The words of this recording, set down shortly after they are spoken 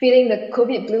Feeling the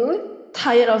COVID blues?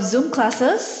 Tired of Zoom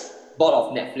classes? Bored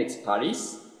of Netflix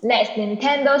parties? Let's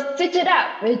Nintendo switch it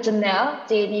up with Janelle,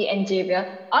 JD, and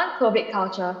Javier on COVID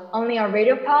culture, only on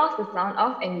Radio Pulse, the sound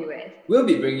of NUS. We'll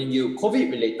be bringing you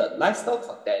COVID-related lifestyle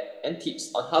content and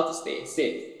tips on how to stay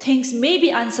safe. Things may be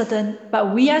uncertain,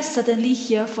 but we are certainly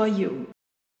here for you.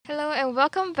 Hello and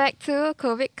welcome back to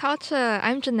COVID Culture.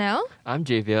 I'm Janelle. I'm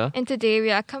Javier. And today we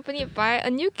are accompanied by a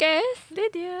new guest,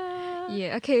 Lydia.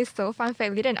 Yeah, okay, so fun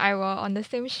fact, Lydia and I were on the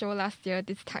same show last year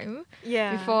this time.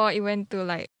 Yeah. Before it went to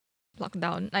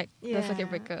lockdown, the circuit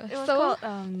breaker. It was called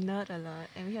Nerd Alert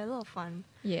and we had a lot of fun.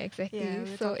 Yeah, exactly. Yeah,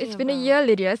 so it's been a year,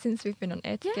 Lydia, since we've been on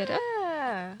air together.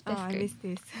 Yeah. That's I great. miss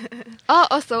this.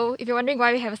 Also, if you're wondering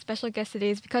why we have a special guest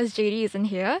today, it's because JD isn't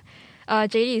here.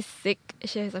 JD is sick.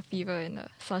 She has a fever and a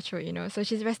sore throat, so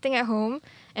she's resting at home.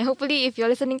 And hopefully, if you're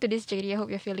listening to this, JD, I hope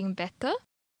you're feeling better.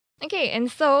 Okay, and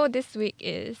so this week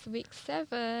is week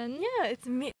 7. Yeah, it's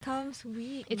midterms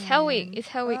week. It's man. hell week. It's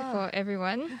hell week for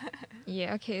everyone.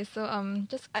 Yeah, okay, so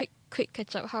just quick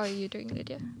catch up. How are you doing,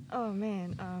 Lydia? Oh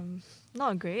man,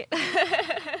 not great.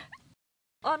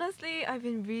 Honestly, I've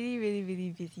been really, really, really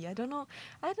busy. I don't know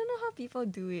how people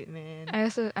do it, man.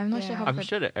 I'm not sure how. I'm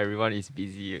sure that everyone is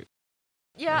busy.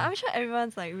 Yeah, I'm sure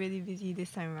everyone's like really busy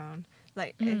this time around.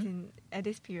 Like as in at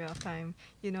this period of time,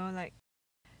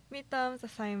 midterms,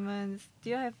 assignments. Do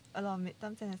you have a lot of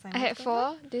midterms and assignments?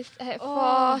 I had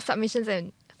 4 submissions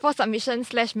and 4 submissions /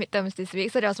 midterms this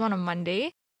week. So there was one on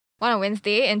Monday, one on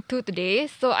Wednesday, and 2 today.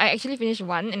 So I actually finished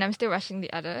one, and I'm still rushing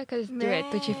the other because it's due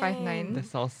at 2359. That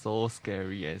sounds so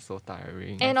scary and so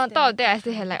tiring. And on top of that, I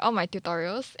still had all my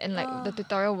tutorials and the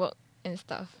tutorial work and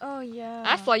stuff. Oh yeah.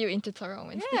 I saw you in tutorial on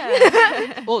Wednesday.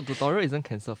 Yeah. Oh, tutorial isn't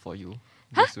cancelled for you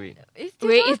this week.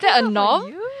 Wait, is that a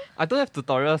norm? I don't have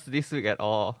tutorials this week at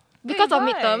all. Because of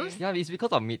why? midterms? Yeah, it's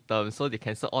because of midterm, so they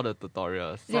cancel all the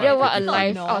tutorials. So Lydia, I'm what a pretty-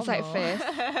 life normal. outside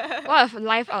fest. What a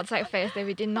life outside fest that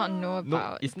we did not know No,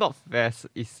 about. it's not fast,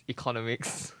 it's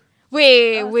economics.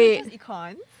 Wait. So just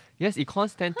econ? Yes,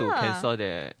 econs tend to Huh. cancel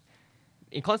their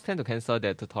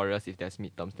tutorials if there's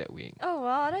midterms that week. Oh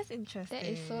wow, that's interesting. That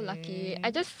is so lucky. I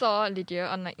just saw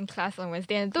Lydia in class on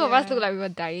Wednesday, and 2 of us Yeah. looked like we were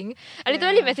dying. I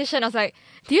literally Yeah. messaged her and I was like,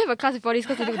 "Do you have a class before this?"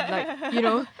 Because it looked like,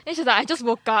 And she's like, "I just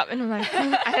woke up," and I'm like,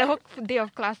 "I had a whole day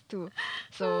of class too."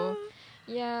 So,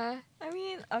 yeah. I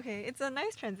mean, okay, it's a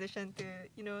nice transition to,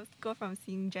 go from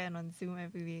seeing Jen on Zoom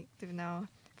every week to now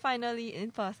finally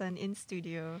in person, in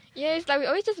studio. Yeah, it's like we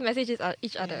always just message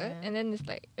each other, Yeah. and then it's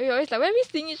like we always when are we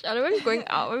seeing each other, when are we going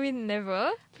out, when we never.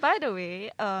 By the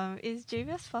way, it's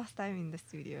Javier's first time in the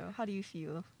studio. How do you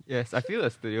feel? Yes, I feel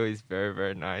the studio is very,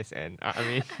 very nice, and I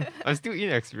mean, I'm still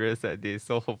inexperienced at this,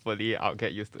 so hopefully I'll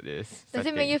get used to this. Does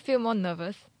it make you feel more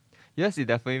nervous? Yes, it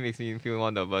definitely makes me feel more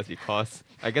nervous because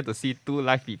I get to see 2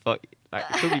 live people, like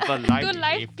 2 people live. Two with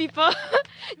live me. people.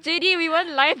 JD, we weren't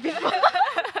live before.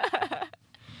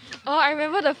 Oh, I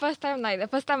remember the first time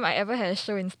I ever had a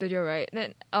show in studio, right?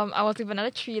 Then I was with another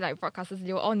 3 broadcasters.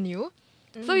 They were all new,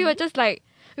 so we were just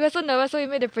we were so nervous. So we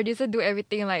made the producer do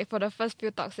everything for the first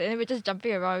few talks, and then we were just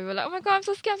jumping around. We were like, "Oh my god, I'm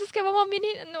so scared! 1 more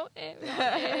minute." No,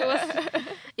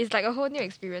 it's like a whole new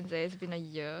experience. It's been a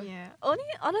year. Yeah.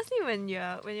 Honestly, when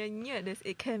you're new at this,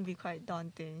 it can be quite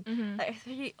daunting. Mhm. Like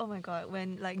especially, oh my god,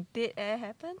 when dead air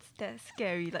happens, that's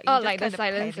scary. Like Oh, you just like the kinda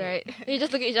silence, panic. right? You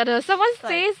just look at each other. Someone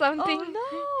say Like, something. Oh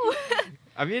no.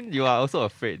 I mean, you are also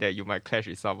afraid that you might clash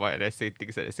with someone and then say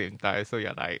things at the same time, so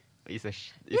you're like, it's a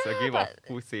game of but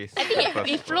who says. I think the first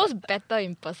it word. flows better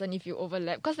in person if you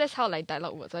overlap, because that's how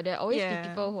dialogue works. So there are always Yeah. be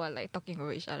people who are talking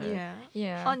over each other. Yeah.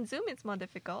 Yeah. On Zoom, it's more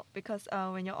difficult because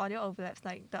when your audio overlaps,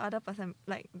 the other person,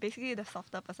 basically the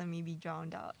softer person may be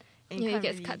drowned out. And you Yeah, it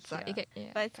can't gets really cut out.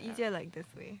 hear. But it's easier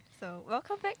this way. So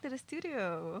welcome back to the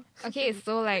studio. Okay,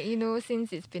 so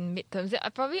since it's been midterms,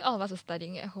 probably all of us are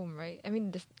studying at home, right? I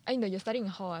mean, I know you're studying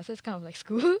in hall, so it's kind of like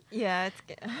school. Yeah, it's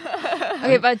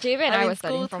Okay, but Javier and I I'm were in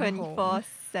studying school from home.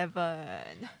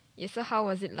 24/7. Yeah, so how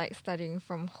was it studying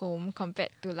from home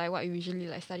compared to what you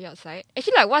usually study outside?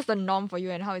 Actually, what's the norm for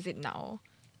you and how is it now?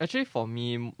 Actually, for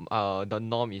me, the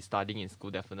norm is studying in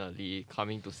school, definitely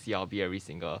coming to CLB every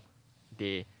single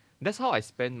day. That's how I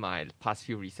spend my past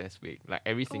few recess week. Like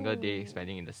every single day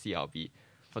spending in the CLB.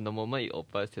 From the moment it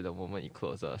opens to the moment it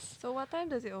closes. So what time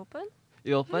does it open?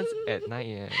 It opens at 9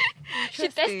 a.m.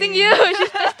 She's testing you!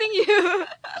 She's testing you!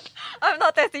 I'm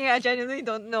not testing you. I genuinely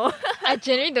don't know. I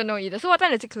genuinely don't know either. So what time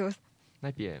does it close?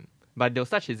 9 p.m. But they'll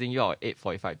start chasing you out at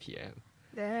 8:45 p.m.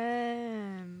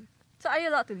 Damn. So are you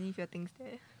allowed to leave your things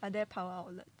there? Are there power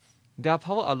outlets? There are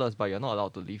power outlets, but you're not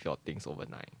allowed to leave your things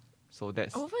overnight. So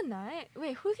that's Overnight?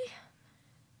 Wait, who did...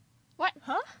 What?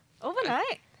 Huh?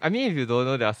 Overnight? I mean, if you don't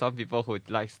know, there are some people who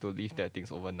likes to leave their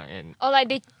things overnight, and Or like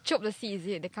they chope the seat, is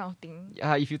it? That kind of thing.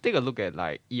 if you take a look at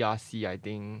like ERC, I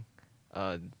think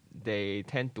they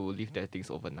tend to leave their things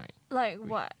overnight. Like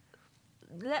what?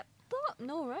 Laptop?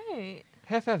 No, right?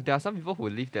 Have there are some people who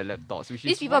leave their laptops, which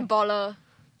These is people why- baller.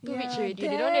 Too rich already.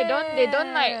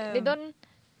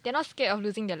 They're not scared of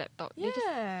losing their laptop. They just,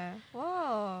 Yeah.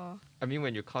 Wow. I mean,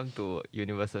 when you come to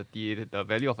university, the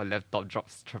value of a laptop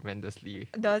drops tremendously.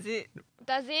 Does it?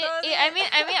 does it? I mean,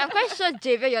 I'm quite sure,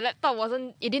 Javier, your laptop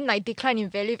it didn't like decline in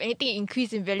value. If anything, it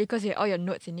increased in value because you had all your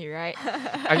notes in it, right?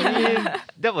 I mean,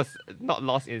 that was not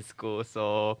lost in school.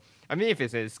 So, I mean, if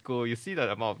it's in school, you see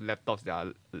the amount of laptops that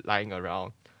are lying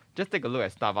around. Just take a look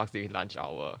at Starbucks during lunch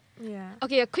hour. Yeah.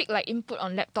 Okay, a quick like input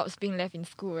on laptops being left in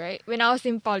school, right? When I was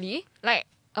in poly, like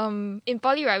in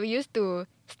poly, right, we used to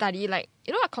study like,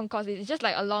 you know what concourse is? It's just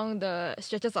like along the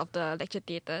stretches of the lecture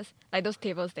theatres, like those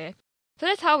tables there. So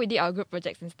that's how we did our group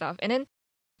projects and stuff. And then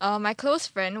my close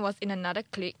friend was in another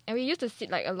clique, and we used to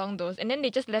sit like along those, and then they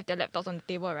just left their laptops on the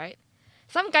table, right?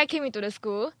 Some guy came into the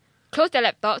school, closed their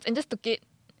laptops, and just took it.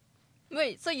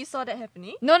 Wait, so you saw that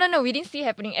happening? No, we didn't see it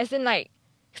happening. As in like,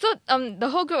 so the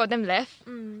whole group of them left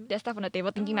their stuff on the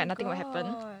table, thinking like nothing will happen.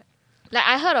 Like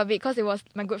I heard of it because it was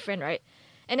my good friend, right?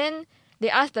 And then they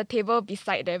asked the table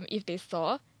beside them if they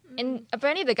saw, and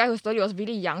apparently the guy who stole it was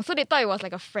really young, so they thought it was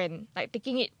like a friend, like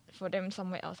taking it for them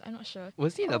somewhere else. I'm not sure.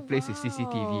 Was it a place with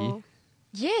CCTV?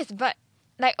 Yes, but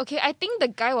like okay, I think the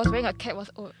guy was wearing a cap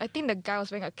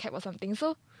or something,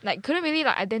 so like couldn't really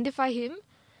like identify him.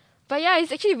 But yeah,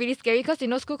 it's actually really scary because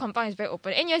school compound is very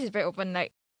open. NUS is very open,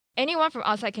 like anyone from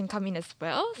outside can come in as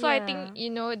well. So I think,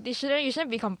 you shouldn't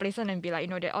be complacent and be like,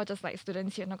 they're all just like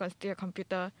students here, not gonna steal a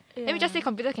computer. Let me just say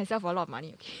computer can sell for a lot of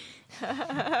money,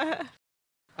 okay?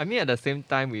 I mean, at the same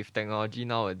time, with technology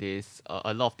nowadays,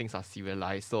 a lot of things are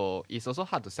serialized. So it's also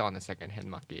hard to sell on the second-hand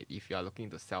market if you are looking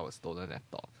to sell a stolen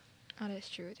laptop. Oh, that's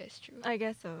true. I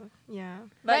guess so, yeah.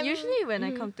 But Like, usually when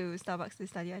I come to Starbucks to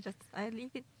study, I leave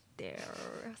it there.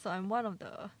 So I'm one of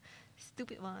the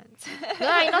stupid ones.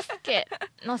 No, you're not scared.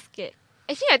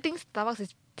 Actually, I think Starbucks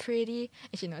is pretty...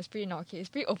 Actually, no, it's pretty not okay. It's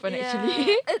pretty open,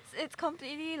 actually. it's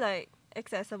completely like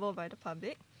accessible by the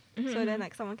public. So then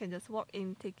like someone can just walk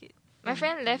in, take it. My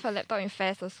friend left her laptop in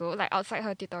FAS also, like outside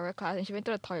her tutorial class, and she went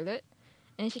to the toilet,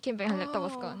 and then she came back and her laptop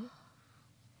was gone.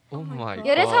 Oh my god.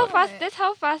 Yeah, that's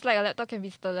how fast like a laptop can be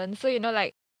stolen. So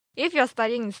like if you're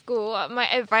studying in school, my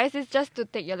advice is just to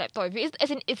take your laptop with you.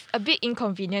 It's a bit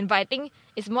inconvenient, but I think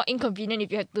it's more inconvenient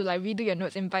if you have to like redo your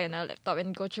notes and buy another laptop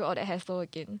and go through all that hassle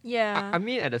again. Yeah. I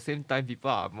mean, at the same time,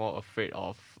 people are more afraid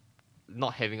of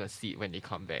not having a seat when they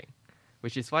come back,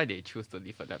 which is why they choose to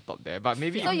leave a laptop there. But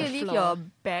maybe So you the leave floor. your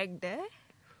bag there,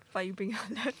 but you bring your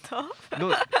laptop.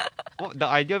 no. The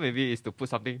idea maybe is to put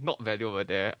something not valuable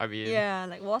there. I mean, Yeah,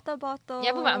 like water bottle.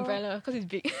 Yeah, I put my umbrella because it's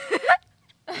big.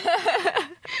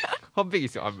 how big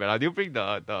is your umbrella? Do you bring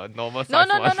the normal No, size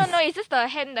one? no. It's just the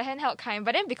handheld kind.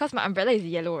 But then because my umbrella is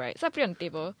yellow, right? So I put it on the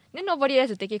table. Then nobody has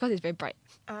to take it because it's very bright.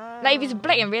 Like if it's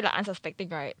black and red, like unsuspecting,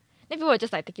 right? Then people will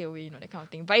just like take it away, that kind of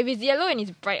thing. But if it's yellow and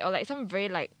it's bright or like some very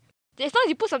like, as long as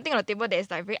you put something on the table that is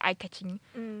like very eye catching,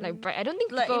 like bright, I don't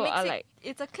think like, people it makes are it, like.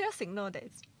 it's a clear signal that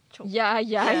it's choked. Yeah.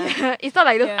 It's not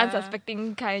like those Yeah.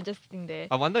 unsuspecting kind just sitting there.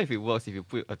 I wonder if it works if you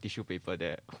put a tissue paper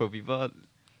there. Will people...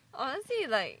 Honestly,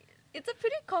 like it's a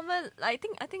pretty common. I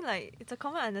think like it's a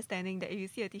common understanding that if you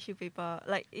see a tissue paper,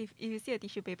 like if you see a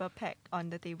tissue paper pack on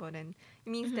the table, then it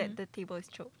means that the table is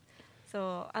choked.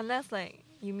 So unless like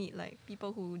you meet like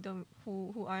people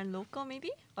who aren't local maybe,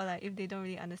 or like if they don't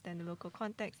really understand the local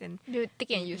context, and You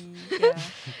take it and use. yeah,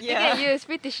 Take it and use.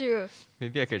 Free tissue.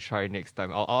 Maybe I can try next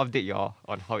time. I'll update y'all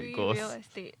on how it Free goes. real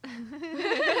estate.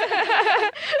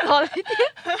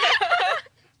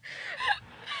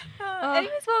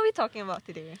 Anyways, what are we talking about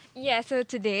today? Yeah, so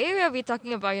today we'll be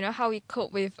talking about, how we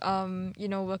cope with,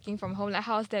 working from home. Like,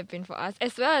 how's that been for us?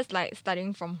 As well as, like,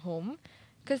 studying from home.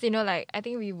 Because, like, I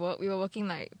think we were working,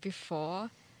 like, before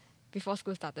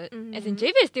school started. As in,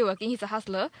 JV is still working. He's a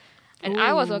hustler. And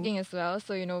I was working as well.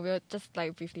 So, we'll just,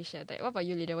 like, briefly share that. What about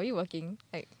you, Lydia? Were you working?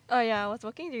 Like, Oh yeah, I was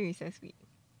working during recess week.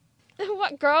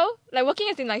 what, girl? Like, working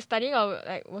as in, like, studying or,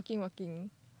 like, working?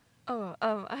 Oh,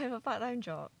 I have a part-time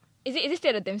job. Is it still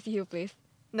at the Dempsey Hill place?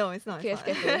 No, it's not. PS It's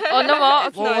not. Cafe. Oh, no more?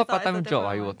 Okay. No, What it's not, part-time it's a job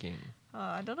are you different one. working?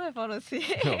 I don't know if I want to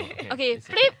say. No, Okay, it's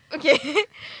flip. Okay.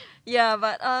 Yeah,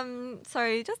 but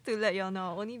sorry, just to let y'all know,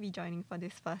 I'll only be joining for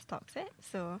this first talk set,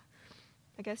 so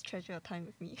I guess treasure your time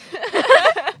with me.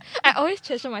 I always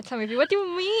treasure my time with you. What do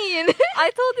you mean?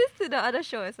 I told this to the other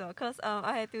show as well, because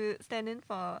I had to stand in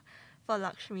for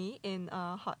Lakshmi in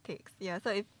Hot Takes. Yeah,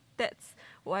 so if that's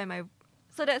why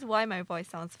So that's why my voice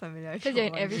sounds familiar. if Because you're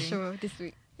in you're every wondering. show this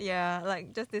week. Yeah,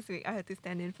 like just this week I had to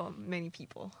stand in for many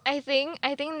people. I think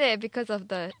that because of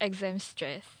the exam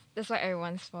stress, that's why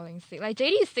everyone's falling sick. Like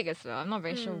JD is sick as well. I'm not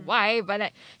very sure why, but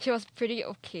like she was pretty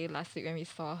okay last week when we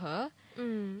saw her.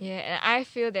 Yeah, and I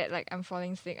feel that like I'm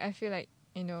falling sick. I feel like,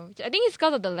 you know, I think it's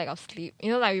because of the lack of sleep. You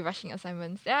know, like we're rushing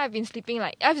assignments. Yeah, I've been sleeping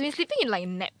in like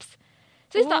naps.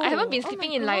 So it's not, I haven't been Oh my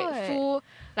sleeping in like God. full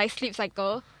like sleep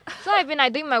cycle. So I've been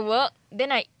like doing my work,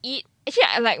 then I eat.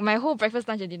 Actually, like my whole breakfast,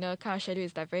 lunch, and dinner kind of schedule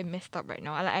is like very messed up right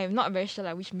now. I'm not very sure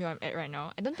like which meal I'm at right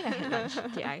now. I don't think I had lunch.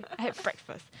 Okay, I had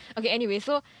breakfast. Okay, anyway,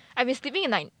 so I've been sleeping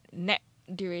in like nap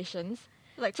durations.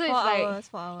 Like So 4 it's like- hours,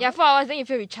 4 hours. Yeah, 4 hours, then you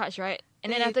feel recharged, right?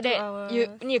 And then Then after 2 that, you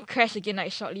hours. need to crash again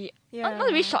like shortly. Yeah. Not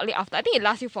really shortly after. I think it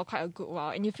lasts you for quite a good while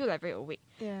and you feel like very awake.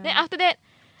 Yeah. Then after that,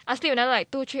 I'll sleep another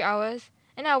like 2-3 hours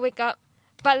and then I'll wake up.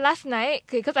 But last night,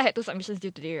 because I had 2 submissions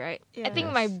due today, right? I think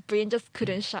Yes. my brain just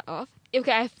couldn't shut off.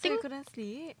 Okay, I So you think, couldn't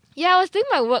sleep? yeah, I was doing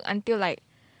my work until like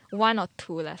 1 or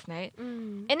 2 last night.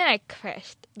 Mm. And then I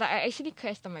crashed. Like I actually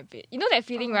crashed on my bed. You know that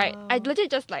feeling, right? I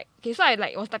legit just like, okay, so I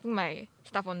like was typing my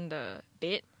stuff on the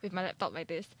bed with my laptop like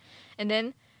this. And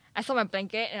then I saw my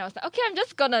blanket and I was like, okay, I'm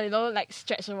just gonna, you know, like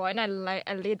stretch a while. And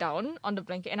I lay down on the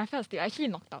blanket and I fell asleep. I actually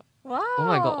knocked out. Wow. Oh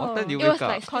my god, what time do you It wake was up?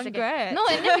 like split second. Congrats. No,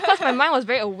 and then because my mind was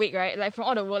very awake, right? Like from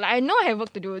all the work. Like I know I have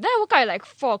work to do. Then I woke up at like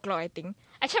 4 o'clock, I think.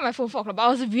 I checked my phone 4 o'clock, but I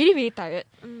was really, really tired.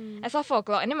 I saw 4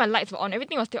 o'clock and then my lights were on.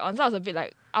 Everything was still on. So I was a bit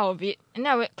like out of it. And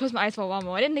then I closed my eyes for 1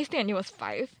 more. And then next thing I knew it was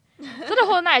 5. So the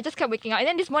whole night I just kept waking up. And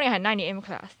then this morning I had 9 a.m.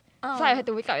 class. So I had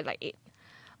to wake up at like 8.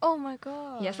 Oh my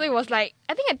god. Yeah, so it was like,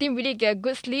 I think I didn't really get a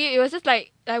good sleep. It was just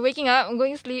like waking up, I'm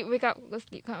going to sleep, wake up, go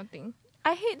sleep kind of thing.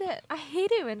 I hate that. I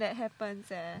hate it when that happens.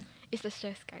 It's the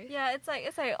stress, guys. Yeah, it's like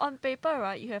on paper,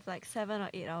 right? You have like 7 or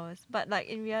 8 hours, but like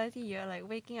in reality, you're like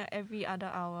waking up every other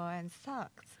hour and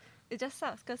sucks. It just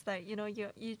sucks because like you know you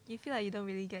feel like you don't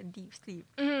really get deep sleep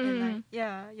and like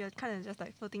you're kind of just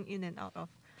like floating in and out of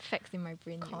Facts in my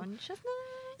brain. yo. consciousness.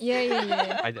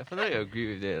 Yeah. I definitely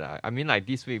agree with that. Lah. I mean, like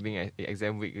this week being an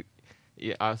exam week,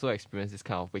 I also experienced this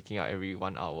kind of waking up every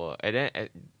 1 hour, and then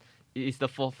it's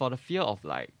for the fear of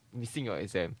like missing your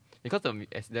exam because the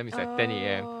exam is at 10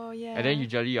 a.m. Oh yeah. and then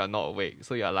usually you're not awake,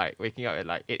 so you're like waking up at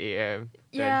like 8 a.m.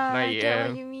 then yeah, 9 I get a.m.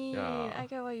 what you mean. Yeah. I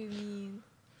get what you mean.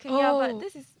 Okay, yeah, but Oh.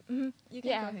 this is Mhm. you can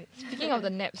Yeah. go ahead. Speaking of the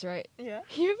naps, right? Yeah.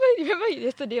 You remember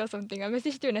yesterday or something? I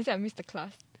messaged you and I said I missed the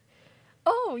class.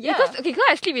 Oh yeah. Because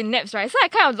I sleep in naps, right? So I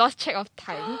kind of lost track of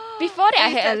time. Before that, I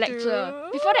Is had a that lecture.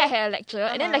 true? Before that, I had a lecture,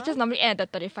 and then Uh-huh. lectures normally end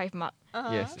at the 35 mark.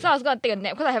 Yes. So I was gonna take a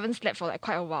nap because I haven't slept for like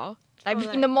quite a while. Like Oh, in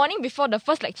like- the morning before the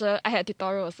first lecture, I had a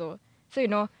tutorial also. So you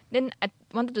know, then I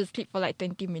wanted to sleep for like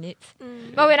 20 minutes.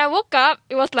 But when I woke up,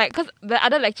 it was like because the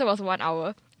other lecture was 1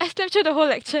 hour. I slept through the whole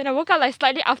lecture and I woke up like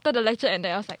slightly after the lecture and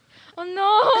then I was like, oh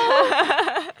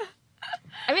no.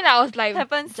 I mean, I was like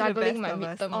Happens to the juggling best my of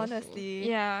us, midterm. also. honestly.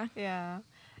 Yeah.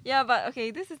 Yeah, but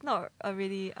okay, this is not a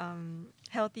really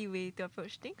healthy way to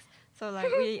approach things. So like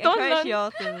we Don't encourage learn. you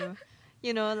all to,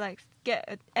 you know, like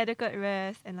get adequate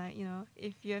rest and like, you know,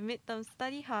 if you have midterm,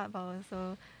 study hard, but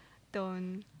also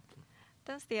don't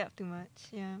stay up too much.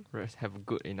 Yeah. Rest, have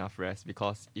good enough rest,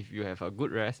 because if you have a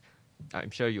good rest, I'm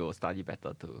sure you will study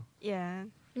better too. Yeah.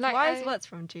 Like Wise I- words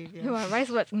from Javier. Wow, wise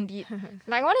words indeed.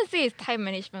 Like I want to say it's time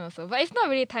management also, but it's not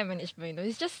really time management. You know,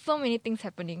 it's just so many things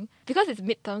happening because it's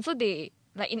midterm. So they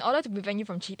like in order to prevent you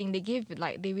from cheating, they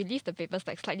they release the papers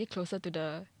like slightly closer to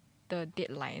the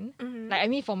deadline. Like I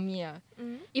mean for me,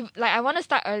 if like I want to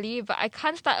start early, but I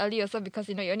can't start early also because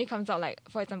you know it only comes out like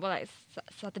for example like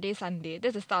Saturday, Sunday.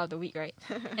 That's the start of the week, right?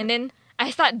 And then I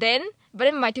start then, but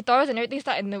then my tutorials and everything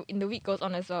start in the week goes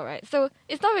on as well, right? So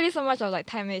it's not really so much of like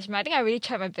time management. I think I really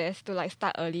tried my best to like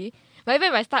start early. But even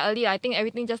if I start early, I think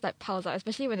everything just like piles up,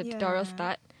 especially when the tutorials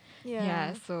start.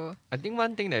 Yeah. So I think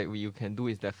one thing that you can do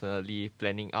is definitely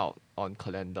planning out on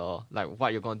calendar, like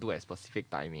what you're going to do at specific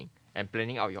timing, and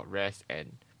planning out your rest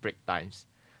and break times.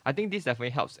 I think this definitely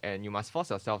helps, and you must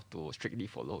force yourself to strictly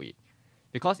follow it,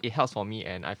 because it helps for me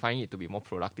and I find it to be more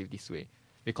productive this way,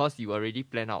 because you already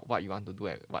plan out what you want to do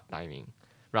at what timing,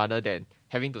 rather than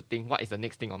having to think what is the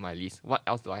next thing on my list, what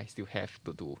else do I still have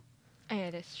to do. yeah,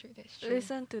 that's true. That's true.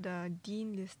 Listen to the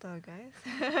Dean Lister,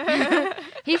 guys.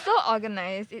 He's so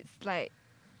organized. It's like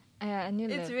a new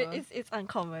level. It's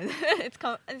uncommon.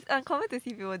 it's uncommon to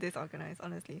see people disorganized,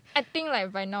 honestly. I think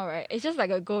like right now, right, it's just like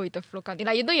a go with the flow kind of thing.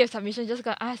 Like you know you have submission, just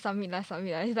go submit. It's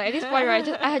like at this point,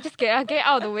 right, just get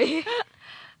out of the way.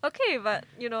 Okay, but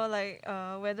you know, like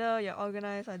whether you're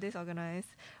organized or disorganized,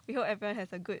 we hope everyone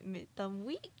has a good midterm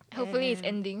week. Hopefully it's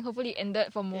and- ending. Hopefully it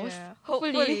ended for most. Yeah,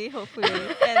 Hopefully. hopefully,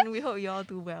 and we hope you all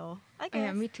do well. I Oh, guess.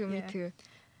 yeah, me too. Yeah.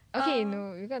 Okay,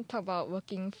 we're gonna talk about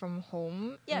working from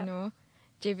home. Yeah. You know,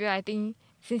 Javier, I think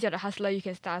since you're the hustler, you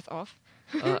can start us off.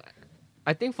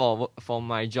 I think for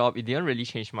my job, it didn't really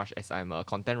change much as I'm a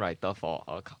content writer for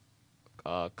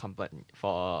a company,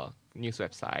 for a news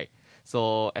website.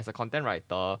 So as a content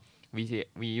writer, we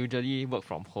usually work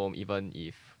from home even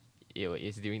if it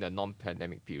is during the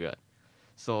non-pandemic period.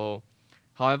 So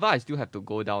however, I still have to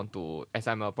go down to, as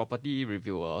I'm a property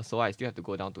reviewer, so I still have to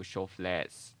go down to show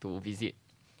flats, to visit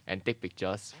and take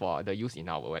pictures for the use in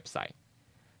our website.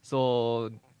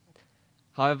 So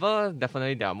however,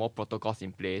 definitely there are more protocols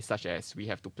in place, such as we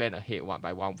have to plan ahead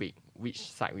 1 week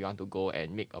which site we want to go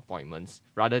and make appointments,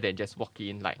 rather than just walk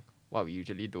in like what we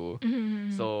usually do.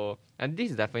 So, and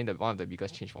this is definitely one of the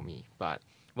biggest change for me. But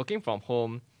working from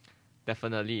home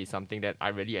definitely is something that I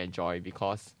really enjoy,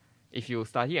 because if you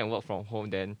study and work from home,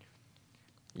 then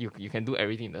you can do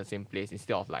everything in the same place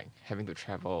instead of like having to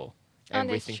travel and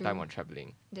that's wasting time true. on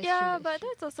traveling. That's yeah, true, but true.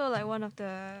 that's also like one of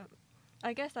the,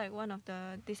 I guess like one of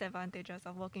the disadvantages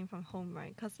of working from home,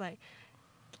 right? Because like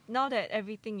now that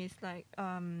everything is like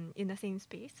in the same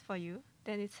space for you,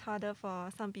 then it's harder for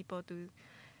some people to,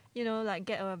 you know, like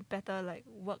get a better like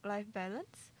work-life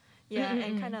balance. Yeah,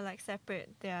 and kind of like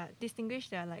distinguish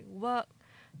their like work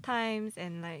times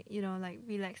and like, you know, like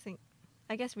relaxation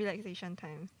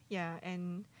time. Yeah,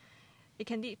 and it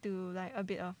can lead to like a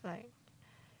bit of like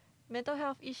mental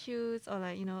health issues, or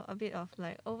like, you know, a bit of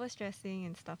like overstressing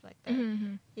and stuff like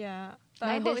that. Yeah, but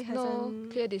I Like hope there's it no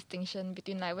hasn't. clear distinction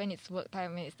between like when it's work time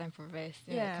and when it's time for rest.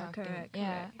 You know, that Yeah, kind of thing. correct,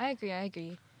 Yeah, correct. I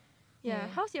agree. Yeah, Yeah.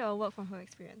 how's your work from home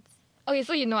experience? Okay,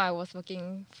 so you know I was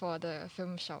working for the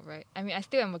film shop, right? I mean, I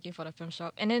still am working for the film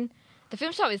shop. And then the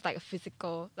film shop is like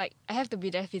physical. Like, I have to be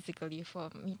there physically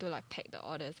for me to like pack the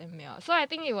orders and mail. So I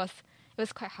think it was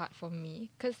quite hard for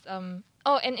me. Because, and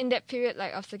in that period,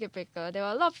 like, of circuit breaker, there were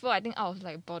a lot of people, I think, out of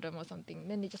like boredom or something.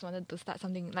 Then they just wanted to start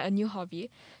something, like a new hobby.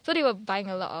 So they were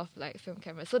buying a lot of like film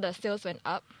cameras. So the sales went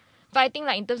up. But I think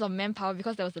like in terms of manpower,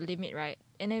 because there was a limit, right?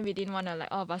 And then we didn't want to like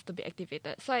all of us to be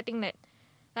activated. So I think that,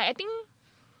 like,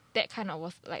 that kind of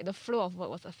was like the flow of work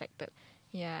was affected,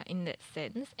 yeah, in that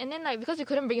sense. And then like because we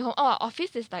couldn't bring it home, our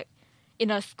office is like in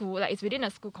a school, like it's within a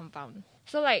school compound,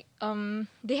 so like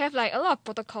they have like a lot of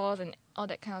protocols and all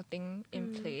that kind of thing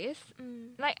in place.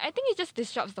 Like I think it just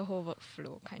disrupts the whole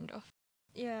workflow kind of.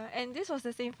 Yeah, and this was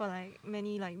the same for like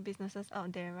many like businesses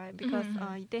out there, right? Because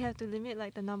they have to limit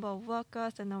like the number of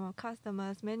workers, the number of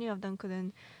customers. Many of them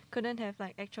couldn't have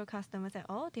like actual customers at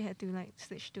all. They had to like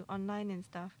switch to online and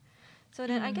stuff. So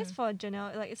then I guess for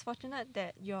Janelle, like it's fortunate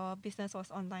that your business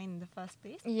was online in the first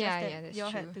place. Yeah, just that yeah, that's you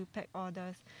all true. had to pack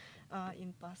orders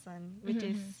in person, which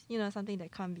is, you know, something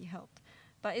that can't be helped.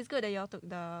 But it's good that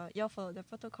y'all followed the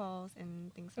protocols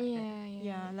and things like that.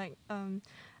 Yeah, like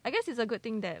I guess it's a good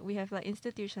thing that we have like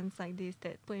institutions like this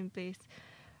that put in place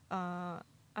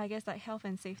I guess like health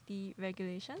and safety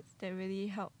regulations that really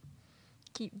help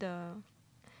keep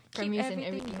Premise and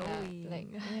everything everything lah. going. Like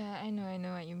yeah, I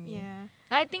know what you mean. Yeah.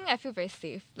 I think I feel very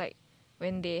safe, like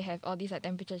when they have all these like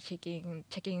temperature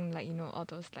checking like, you know, all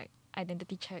those like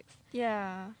identity checks.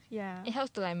 Yeah. It helps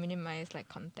to like minimize like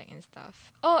contact and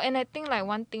stuff. Oh, and I think like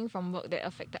one thing from work that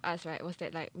affected us, right, was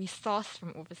that like we source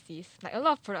from overseas. Like a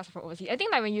lot of products from overseas. I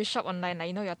think like when you shop online, like,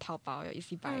 you know, your Taobao, your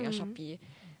Ezbuy, your Shopee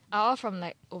are all from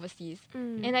like overseas.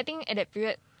 And I think at that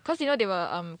period, because, you know, they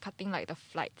were cutting like the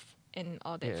flights and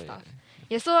all that stuff.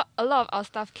 Yeah, so a lot of our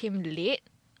stuff came late,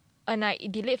 and like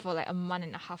it delayed for like a month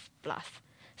and a half plus.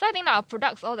 So I think that our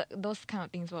products, those kind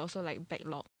of things were also like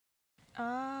backlogged.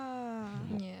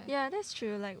 Yeah, that's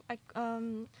true. Like a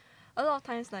lot of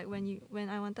times, like when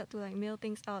I wanted to like mail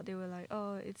things out, they were like,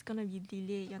 oh, it's gonna be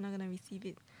delayed, you're not gonna receive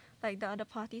it, like the other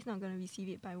party's not gonna receive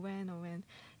it by when.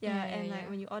 Like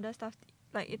when you order stuff,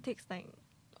 like it takes like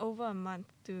over a month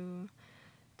to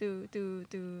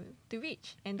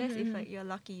reach, and that's if like you're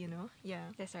lucky, you know. Yeah,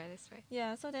 That's right.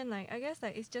 yeah. So then like I guess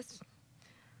like it's just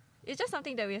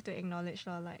something that we have to acknowledge,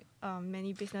 like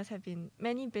many businesses have been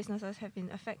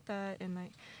affected, and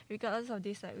like regardless of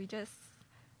this, like we just,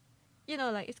 you know,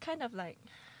 like it's kind of like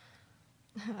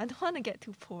I don't want to get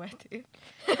too poetic.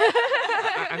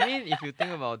 I mean, if you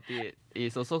think about it,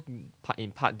 it's also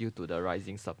in part due to the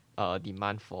rising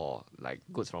demand for like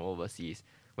goods from overseas.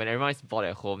 When everyone's bored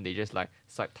at home, they just like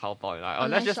swipe Taobao and like, oh,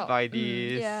 Online let's just shop. buy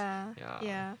this.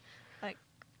 Yeah. Like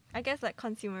I guess like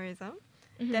consumerism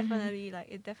definitely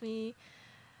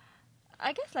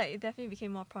I guess like it definitely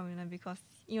became more prominent because,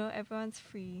 you know, everyone's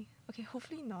free. Okay,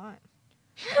 hopefully not.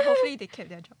 But hopefully they kept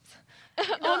their jobs.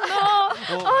 Oh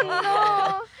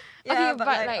no! Yeah, Okay,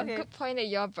 but like, okay. good point that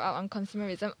you all brought up on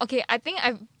consumerism. Okay, I think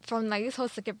I've from like this whole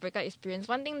circuit breaker experience,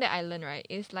 one thing that I learned, right,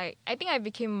 is like I think I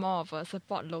became more of a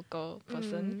support local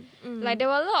person. Like there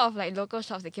were a lot of like local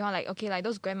shops that came out, like okay, like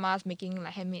those grandmas making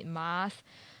like handmade masks,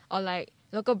 or like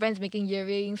local brands making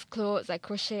earrings, clothes, like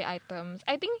crochet items.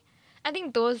 I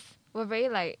think those were very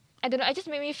like, I don't know, it just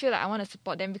made me feel like I want to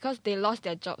support them because they lost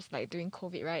their jobs like during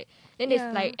COVID, right? Then they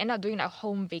Yeah. like end up doing like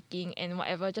home baking and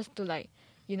whatever just to like,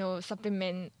 you know,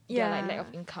 supplement their like lack of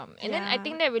income. And then I Yeah.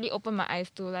 think that really opened my eyes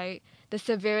to like the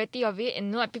severity of it, and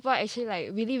you know, like people actually like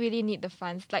really, really need the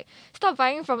funds. Like stop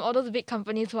buying from all those big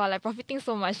companies who are like profiting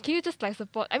so much. Can you just like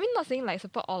support, I mean not saying like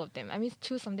support all of them. I mean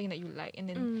choose something that you like, and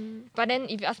then but then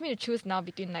if you ask me to choose now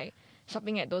between like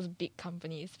shopping at those big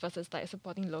companies versus like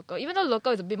supporting local, even though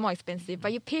local is a bit more expensive,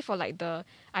 but you pay for like the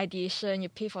ideation, you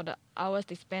pay for the hours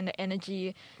they spend, the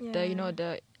energy, the you know,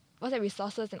 the what's that,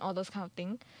 resources and all those kind of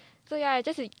things. So yeah,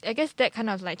 I guess that kind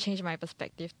of like changed my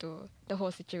perspective to the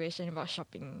whole situation about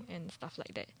shopping and stuff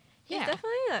like that. It's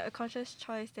definitely like a conscious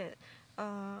choice that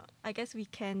I guess we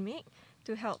can make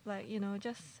to help, like, you know,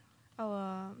 just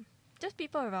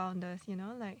people around us, you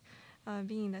know, like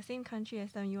being in the same country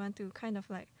as them, you want to kind of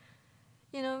like,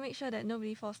 you know, make sure that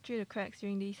nobody falls through the cracks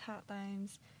during these hard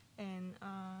times, and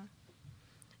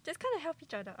just kind of help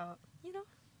each other out, you know.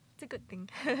 It's a good thing.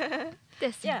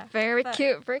 That's Yeah, very but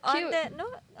cute, very cute. On that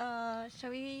note, shall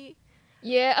we?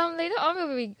 Yeah, later on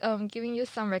we'll be giving you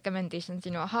some recommendations,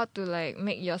 you know, how to like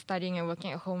make your studying and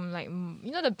working at home, like,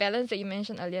 you know, the balance that you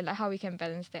mentioned earlier, like how we can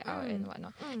balance that out and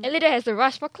whatnot. And Lydia has to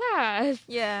rush for class.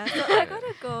 Yeah, so I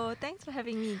gotta go. Thanks for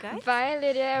having me, guys. Bye,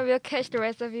 Lydia. We'll catch the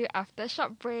rest of you after a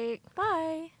short break.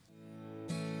 Bye.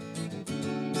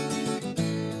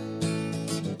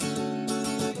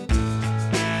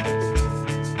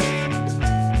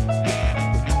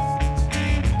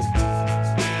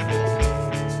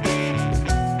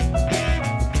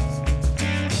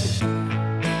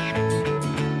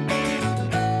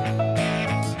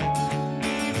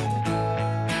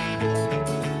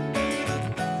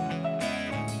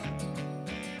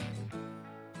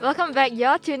 Welcome back.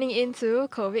 You're tuning into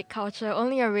COVID Culture,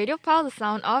 only a radio pal, the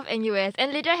sound of NUS.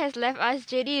 And Lydia has left us.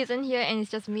 JD isn't here, and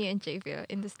it's just me and Javier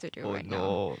in the studio Oh right now.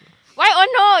 no. Why? Oh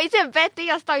no! Is it a bad thing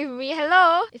you're stuck with me?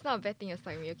 Hello? It's not a bad thing you're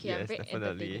stuck with me, okay? I'm Yes, very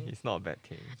definitely. entertaining. It's not a bad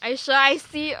thing. Are you sure? I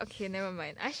see. Okay, never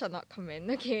mind. I shall not comment.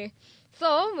 Okay.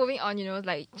 So moving on, you know,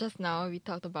 like just now we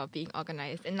talked about being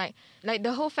organized, and like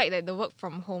the whole fact that the work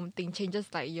from home thing changes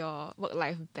like your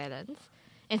work-life balance.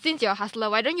 And since you're a hustler,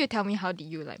 why don't you tell me how did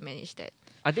you like manage that?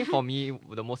 I think for me,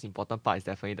 the most important part is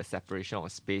definitely the separation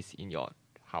of space in your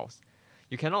house.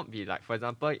 You cannot be like, for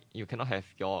example, you cannot have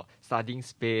your studying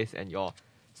space and your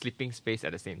sleeping space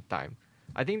at the same time.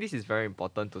 I think this is very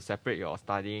important to separate your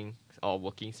studying or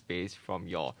working space from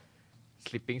your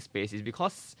sleeping space. Is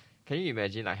because, can you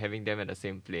imagine like having them at the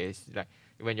same place? Like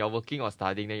when you're working or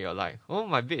studying, then you're like, oh,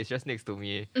 my bed is just next to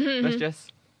me. Let's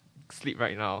just sleep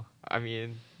right now. I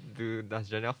mean, does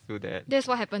Janelle feel that? That's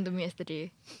what happened to me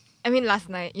yesterday. I mean, last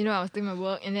night, you know, I was doing my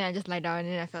work and then I just lie down and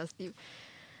then I fell asleep.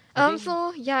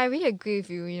 So yeah, I really agree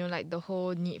with you, you know, like the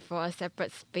whole need for a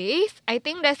separate space. I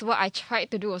think that's what I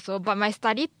tried to do also, but my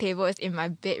study table is in my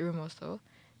bedroom also.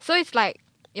 So it's like,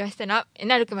 I stand up and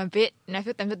then I look at my bed and I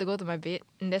feel tempted to go to my bed,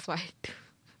 and that's what I do.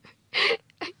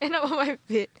 I end up on my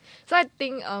bed. So I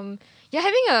think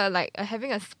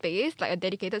having a space, like a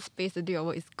dedicated space to do your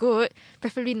work is good.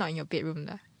 Preferably not in your bedroom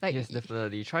lah. Like Yes,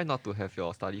 definitely. Try not to have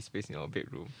your study space in your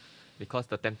bedroom, because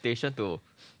the temptation to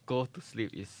go to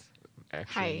sleep is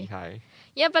actually high.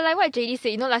 Yeah, but like what JD said,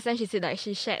 you know, last time she said like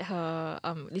she shared her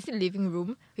living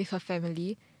room with her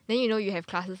family. Then you know you have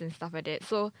classes and stuff like that.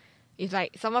 So if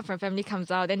like someone from family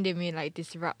comes out, then they may like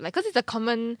disrupt, like, cause it's a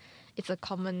common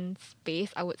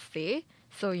space, I would say.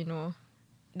 So you know,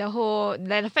 the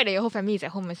fact that your whole family is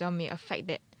at home as well may affect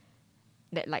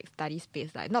that like study space,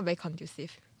 like not very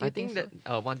conducive. Do I you think so?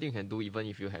 that one thing you can do, even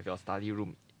if you have your study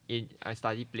room in a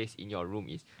study place in your room,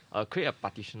 is create a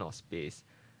partition of space.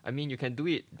 I mean, you can do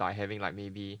it by having like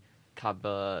maybe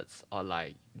cupboards or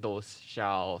like those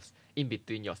shelves in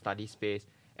between your study space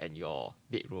and your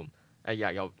bedroom.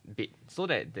 Your bed, so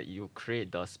that you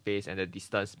create the space and the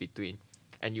distance between,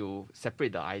 and you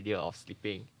separate the idea of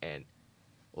sleeping and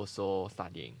also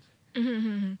studying.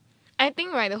 I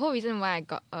think, right, the whole reason why I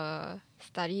got a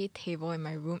study table in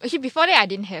my room, actually before that I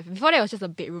didn't have. Before that it was just a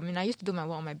bedroom, and I used to do my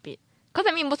work on my bed. Because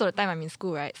I mean, most of the time I'm in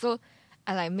school, right? So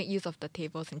I like make use of the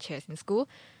tables and chairs in school.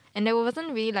 And there wasn't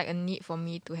really like a need for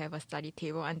me to have a study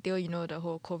table until, you know, the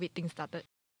whole COVID thing started.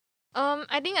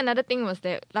 I think another thing was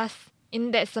that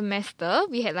in that semester,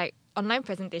 we had like online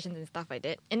presentations and stuff like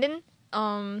that. And then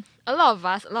a lot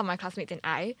of my classmates and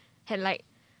I had like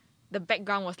the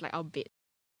background was like our bed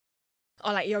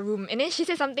or like your room, and then she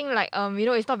said something like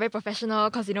it's not very professional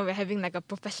because we're having like a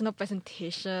professional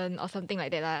presentation or something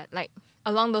like that like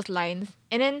along those lines.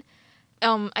 And then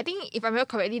I think if I remember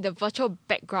correctly, the virtual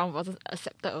background wasn't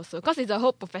accepted also because it's a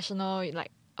whole professional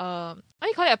like what do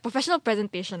you call it, a professional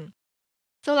presentation.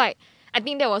 So like I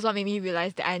think that was what made me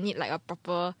realize that I need like a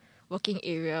proper working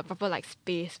area, proper like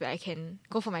space where I can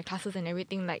go for my classes and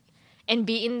everything, like, and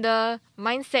be in the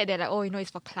mindset that like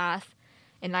it's for class,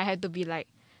 and I have to be like,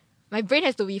 my brain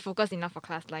has to be focused enough for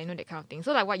class, like that kind of thing.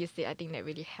 So like what you said, I think that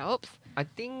really helps. I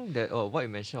think that what you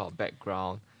mentioned about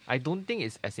background, I don't think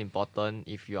it's as important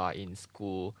if you are in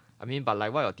school. I mean, but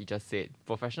like what your teacher said,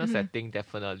 professional setting,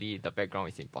 definitely the background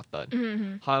is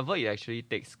important. However, it actually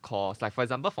takes course. Like for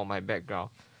example, for my background,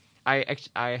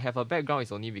 I have a background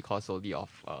is only because solely of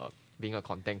being a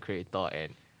content creator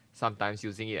and sometimes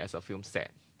using it as a film set.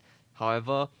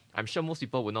 However, I'm sure most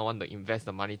people would not want to invest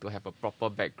the money to have a proper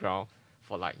background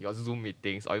for like your Zoom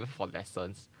meetings or even for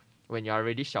lessons when you're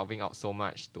already shelving out so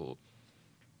much to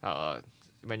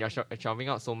shelving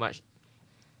out so much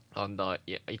on the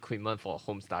equipment for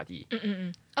home study.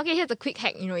 Okay, here's a quick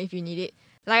hack, if you need it.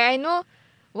 Like I know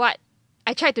what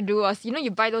I tried to do was,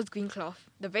 you buy those green cloth,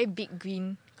 the very big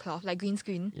green cloth, like green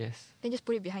screen. Yes. Then just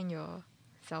put it behind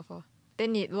yourself.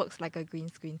 Then it looks like a green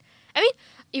screen. I mean,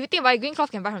 if you think about it, green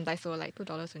cloth can buy from Daiso, like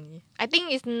 $2 only. I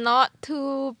think it's not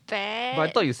too bad. But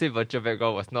I thought you said virtual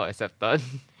background was not accepted.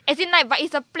 As in like, but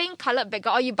it's a plain coloured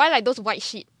background. Or you buy like those white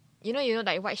sheet. You know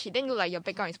like white sheet. Then look like your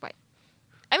background is white.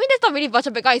 I mean, that's not really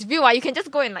virtual background. It's real. You can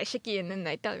just go and like shake it and then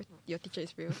like tell your teacher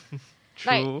it's real.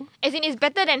 True. Like, as in it's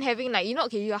better than having like,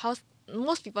 okay, your house,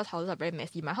 most people's houses are very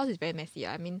messy. My house is very messy.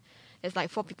 I mean, there's like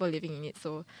 4 people living in it,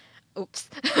 so oops.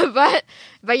 but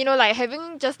like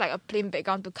having just like a plain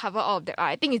background to cover all of that,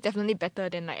 I think it's definitely better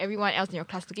than like everyone else in your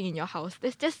class looking in your house.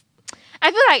 That's just,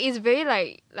 I feel like it's very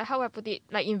like how do I put it,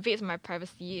 like invades my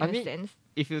privacy in a sense.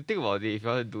 If you think about it, if you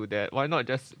want to do that, why not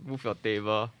just move your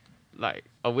table like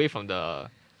away from the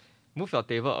move your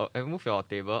table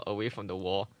away from the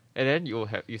wall, and then you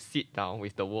sit down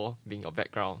with the wall being your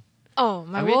background. Oh,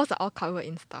 my walls are all covered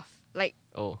in stuff. Like,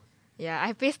 oh yeah,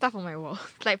 I paste stuff on my wall.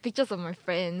 Like pictures of my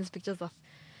friends,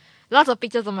 lots of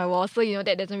pictures on my wall. So,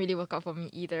 that doesn't really work out for me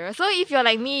either. So if you're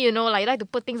like me, like you like to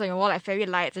put things on your wall like fairy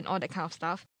lights and all that kind of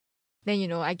stuff,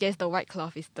 then, I guess the white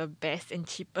cloth is the best and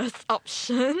cheapest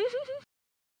option.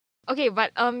 Okay,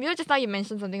 but just now you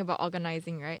mentioned something about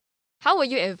organizing, right? How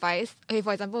would you advise, okay,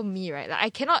 for example, me, right? Like I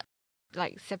cannot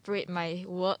like separate my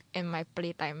work and my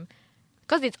playtime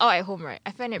because it's all at home, right?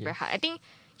 I find it very hard. I think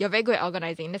you're very good at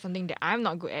organizing. That's something that I'm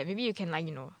not good at. Maybe you can like,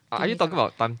 Are you talking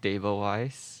about timetable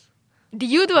wise? Do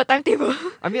you do a timetable?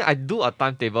 I mean, I do a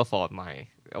timetable for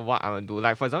what I want to do.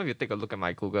 Like for example, if you take a look at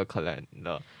my Google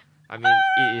Calendar, I mean,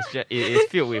 it is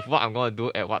filled with what I'm gonna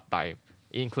do at what time,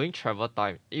 including travel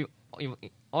time.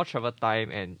 All travel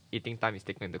time and eating time is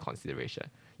taken into consideration.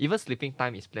 Even sleeping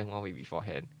time is planned 1 week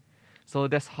beforehand. So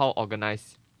that's how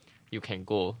organized you can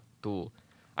go to.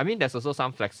 I mean, there's also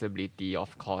some flexibility,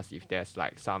 of course, if there's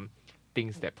like some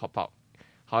things that pop up.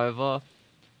 However,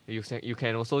 you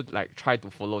can also like try to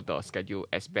follow the schedule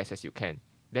as best as you can.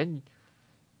 Then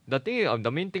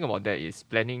the main thing about that is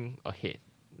planning ahead.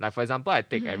 Like for example, I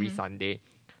take every Sunday,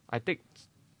 I take,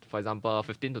 for example,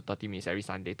 15 to 30 minutes every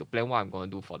Sunday to plan what I'm going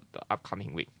to do for the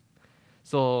upcoming week.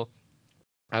 So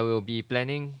I will be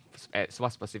planning at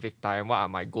what specific time, what are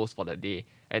my goals for the day,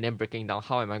 and then breaking down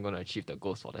how am I going to achieve the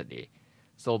goals for the day.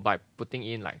 So by putting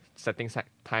in like setting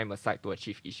time aside to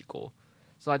achieve each goal.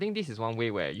 So I think this is one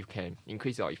way where you can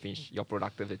increase your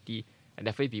productivity and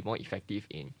definitely be more effective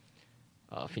in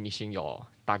finishing your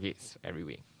targets every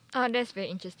week. Oh, that's very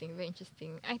interesting, very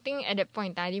interesting. I think at that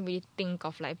point, I didn't really think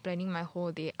of like planning my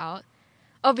whole day out.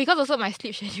 Oh, because also my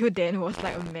sleep schedule then was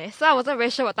like a mess. So I wasn't very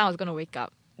sure what time I was going to wake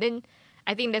up. Then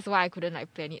I think that's why I couldn't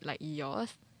like plan it like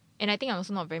yours. And I think I'm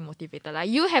also not very motivated. Like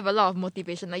you have a lot of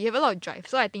motivation, like you have a lot of drive.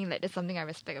 So I think like that's something I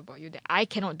respect about you that I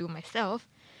cannot do myself.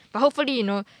 But hopefully,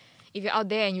 if you're out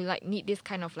there and you like need this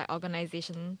kind of like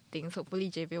organization things, hopefully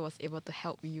JV was able to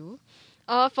help you.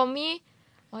 For me,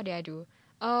 what did I do?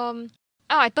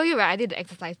 I told you, right, I did the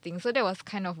exercise thing. So that was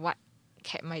kind of what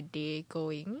kept my day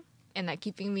going and like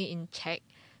keeping me in check.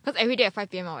 Because every day at 5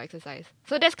 p.m. I'll exercise.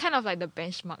 So that's kind of like the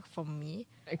benchmark for me.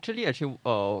 Actually,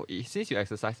 since you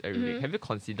exercise every week, have you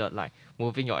considered like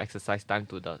moving your exercise time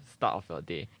to the start of your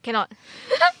day? Cannot.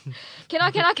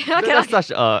 cannot.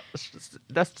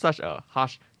 That's such a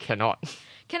harsh cannot.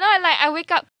 Cannot, like I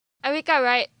wake up I wake up,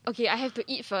 right? Okay, I have to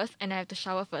eat first and I have to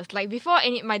shower first. Like before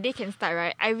my day can start,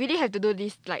 right? I really have to do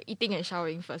this like eating and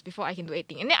showering first before I can do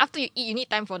anything. And then after you eat, you need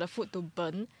time for the food to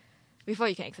burn before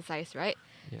you can exercise, right?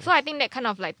 Yes. So I think that kind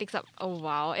of like takes up a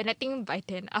while. And I think by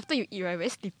then, after you eat, right, very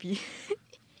sleepy.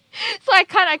 So I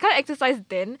can't exercise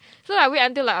then. So I wait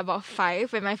until like about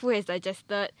 5 when my food has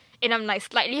digested and I'm like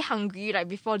slightly hungry like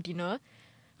before dinner.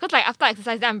 Because like after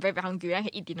exercise, then I'm very, very hungry and I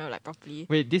can eat dinner like properly.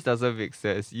 Wait, this doesn't make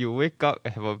sense. You wake up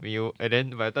and have a meal, and then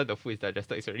by the time the food is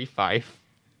digested, it's already 5.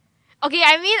 Okay,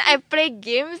 I mean I play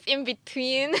games in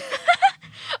between.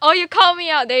 Oh, you call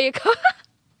me out. There you go.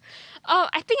 Oh,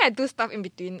 I think I do stuff in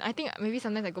between. I think maybe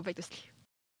sometimes I go back to sleep.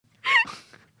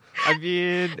 I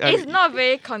mean, It's not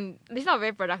very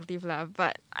productive lah,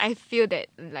 but I feel that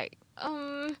like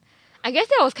I guess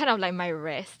that was kind of like my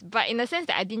rest, but in the sense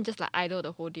that I didn't just like idle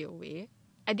the whole day away.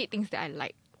 I did things that I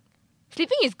like.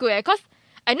 Sleeping is good because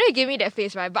I know you gave me that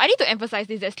face, right? But I need to emphasize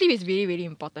this, that sleep is really, really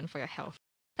important for your health.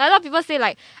 Like, a lot of people say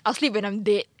like, I'll sleep when I'm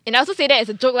dead. And I also say that as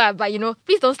a joke lah, but you know,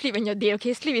 please don't sleep when you're dead,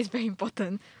 okay? Sleep is very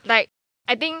important. Like,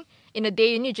 I think in a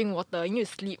day you need to drink water, you need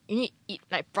to sleep, you need to eat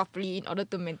like properly in order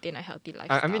to maintain a healthy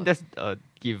lifestyle. I mean, that's a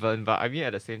given, but I mean,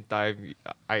 at the same time,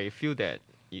 I feel that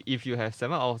if you have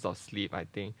 7 hours of sleep, I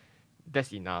think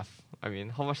that's enough. I mean,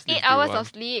 how much sleep 8 do you hours want? of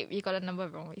sleep. You got the number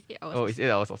wrong. It's 8 hours. Oh, it's 8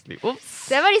 hours of sleep. Oops.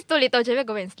 7 is too little. Javier,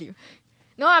 go back and sleep.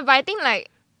 No, but I think like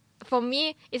for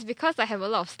me, it's because I have a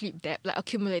lot of sleep debt, like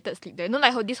accumulated sleep debt. You know,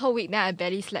 like this whole week, then I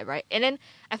barely slept, right? And then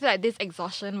I feel like this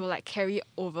exhaustion will like carry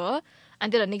over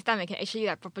until the next time I can actually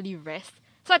like properly rest.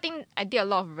 So I think I did a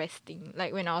lot of resting,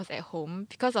 like when I was at home,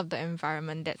 because of the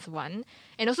environment. That's one,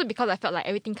 and also because I felt like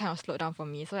everything kind of slowed down for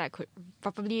me, so I could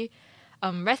properly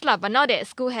rest lah. But now that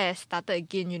school has started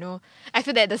again, you know, I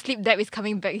feel that the sleep debt is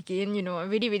coming back again. You know, I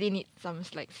really, really need some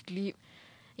like sleep.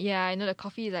 Yeah, I know the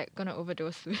coffee is like gonna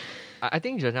overdose soon. I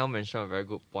think Janelle mentioned a very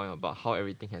good point about how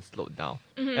everything has slowed down.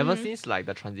 Ever since like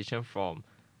the transition from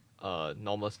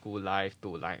normal school life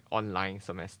to like online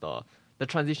semester, the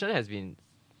transition has been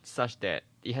such that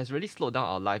it has really slowed down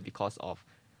our life because of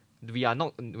we are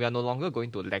no longer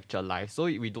going to lecture live, so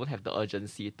we don't have the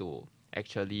urgency to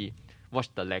actually watch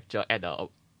the lecture at a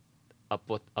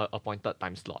appointed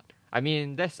time slot. I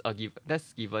mean, that's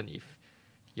given if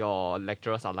your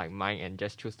lecturers are like mine and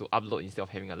just choose to upload instead of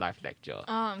having a live lecture.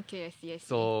 Oh, okay, I see.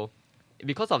 So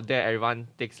because of that, everyone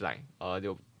takes like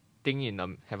they'll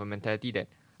have a mentality that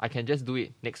I can just do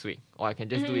it next week or I can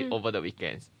just do it over the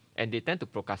weekends, and they tend to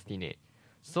procrastinate.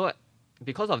 So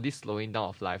because of this slowing down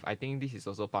of life, I think this is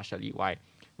also partially why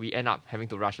we end up having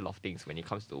to rush a lot of things when it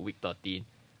comes to week 13,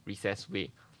 recess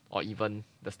week, or even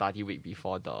the study week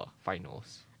before the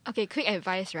finals. Okay, quick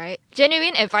advice, right?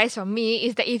 Genuine advice from me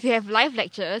is that if you have live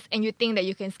lectures and you think that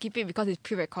you can skip it because it's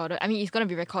pre-recorded, I mean, it's going to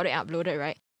be recorded and uploaded,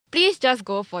 right? Please just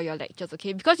go for your lectures,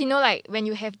 okay? Because you know, like, when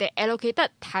you have the allocated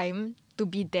time to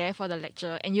be there for the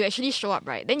lecture and you actually show up,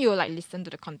 right? Then you'll, like, listen to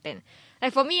the content.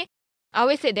 Like, for me, I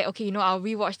always said that, okay, you know, I'll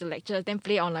rewatch the lectures, then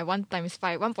play on, like,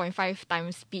 1.5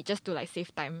 times speed just to, like,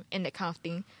 save time and that kind of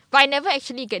thing. But I never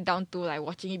actually get down to, like,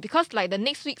 watching it because, like, the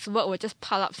next week's work will just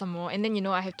pile up some more and then, you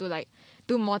know, I have to, like,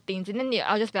 do more things, and then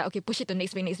I'll just be like, okay, push it to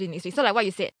next week. So like what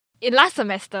you said, in last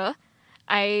semester,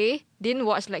 I didn't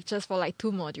watch lectures for like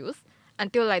 2 modules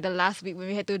until like the last week when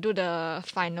we had to do the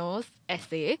finals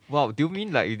essay. Wow, do you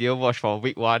mean like you didn't watch for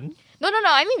week 1? No,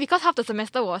 I mean because half the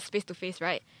semester was face-to-face,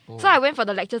 right? Oh. So I went for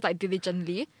the lectures like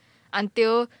diligently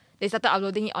until they started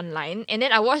uploading it online, and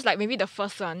then I watched like maybe the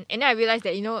first one, and then I realized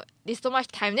that, you know, there's so much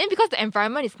time. Then because the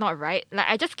environment is not right, like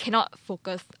I just cannot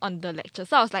focus on the lecture.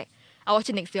 So I was like, I'll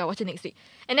watch it next week.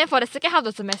 And then for the second half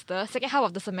of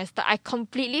the semester, I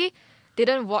completely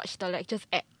didn't watch the lectures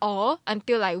at all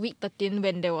until like week 13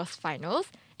 when there was finals.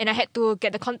 And I had to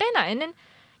get the content. And then,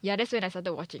 yeah, that's when I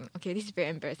started watching. Okay, this is very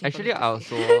embarrassing. Actually, I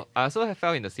also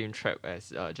fell in the same trap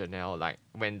as Janelle. Like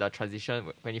when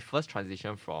you first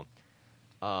transition from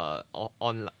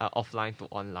offline to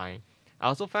online, I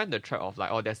also found the trap of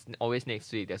like, oh, there's always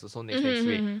next week. There's also next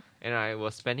week. And I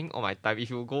was spending all my time.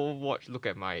 If you look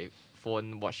at my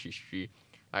phone watch history,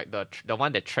 like the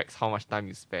one that tracks how much time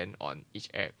you spend on each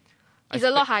app. It's a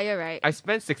lot higher, right? I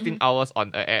spent 16 hours on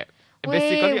the app. And Wait,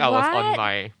 basically, I what?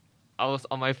 was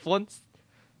on my phone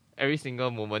every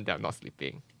single moment that I'm not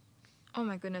sleeping. Oh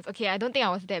my goodness. Okay, I don't think I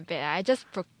was that bad.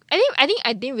 I think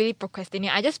I didn't really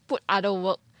procrastinate. I just put other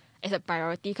work as a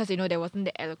priority because, you know, there wasn't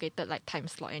the allocated like time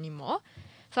slot anymore.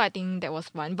 So I think that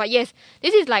was one. But yes,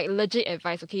 this is like legit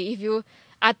advice, okay? If you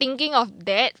are thinking of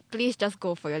that, please just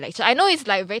go for your lecture. I know it's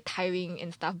like very tiring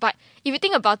and stuff, but if you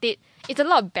think about it, it's a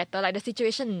lot better, like the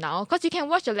situation now, because you can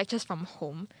watch your lectures from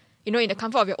home. you know, in the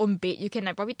comfort of your own bed, you can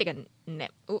like probably take a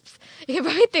nap. Oops. You can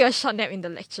probably take a short nap in the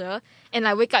lecture and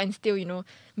like wake up and still, you know,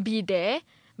 be there.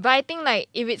 But I think like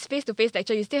if it's face-to-face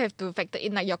lecture, you still have to factor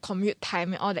in like your commute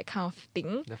time and all that kind of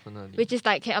thing. Definitely. Which is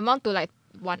like can amount to like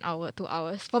 1 hour, 2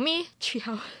 hours. For me, 3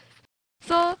 hours.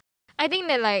 So I think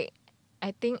that like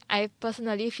I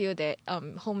personally feel that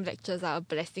home lectures are a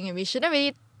blessing and we shouldn't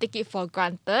really take it for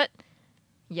granted.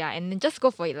 Yeah, and then just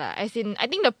go for it lah. As in, I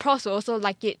think the profs will also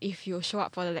like it if you show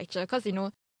up for the lecture. Because, you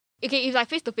know, okay, if like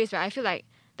face-to-face, right, I feel like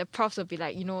the profs will be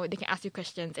like, you know, they can ask you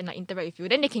questions and like interact with you.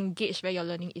 Then they can gauge where your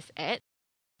learning is at.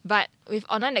 But with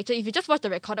online lecture, if you just watch the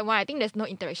recorded one, I think there's no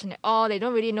interaction at all. They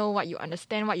don't really know what you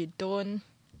understand, what you don't.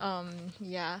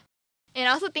 Yeah. And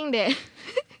I also think that...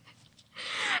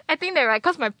 I think that, right,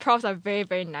 because my profs are very,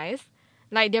 very nice.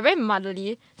 Like, they're very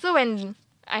motherly. So when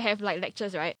I have, like,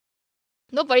 lectures, right,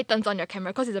 nobody turns on your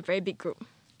camera because it's a very big group.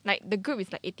 Like, the group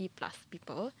is, like, 80 plus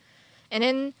people. And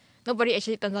then nobody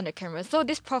actually turns on the camera. So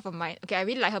this prof of mine, okay, I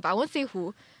really like her, but I won't say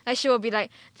who. Like, she will be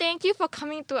like, thank you for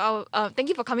coming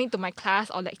to my class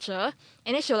or lecture.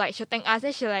 And then she'll thank us.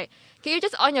 Then she'll like, can you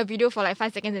just on your video for, like,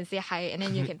 5 seconds and say hi? And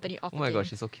then you can turn it off Oh my again. gosh,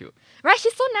 she's so cute. Right?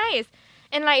 She's so nice.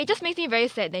 And, like, it just makes me very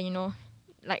sad that, you know,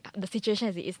 like, the situation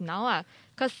as it is now.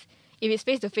 Because if it's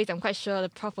face-to-face, I'm quite sure the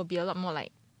prof will be a lot more,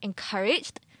 like,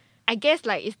 encouraged. I guess,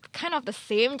 like, it's kind of the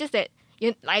same, just that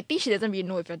I think she doesn't really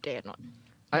know if you're there or not.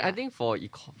 I think for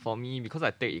me, because I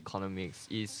take economics,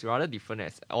 it's rather different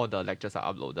as all the lectures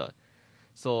are uploaded.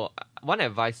 So one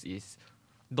advice is,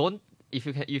 if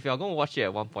you're going to watch it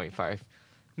at 1.5,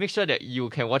 make sure that you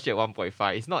can watch it at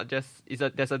 1.5. It's not just,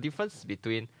 there's a difference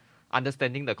between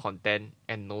understanding the content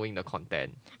and knowing the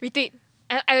content. Retweet.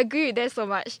 I agree with that so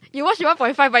much. You watch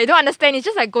 1.5 but you don't understand. It's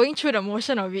just like going through the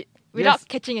motion of it without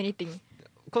catching anything.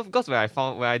 Because when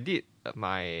I did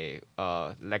my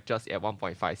lectures at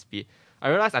 1.5 speed, I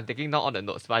realized I'm taking down all the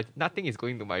notes, but nothing is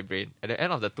going to my brain. At the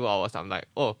end of the 2 hours, I'm like,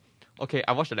 oh, okay,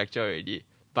 I watched the lecture already,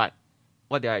 but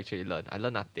what did I actually learn? I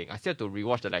learned nothing. I still have to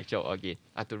rewatch the lecture again.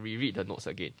 I have to reread the notes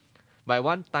again. By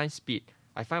 1 time speed,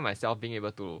 I find myself being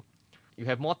able to, you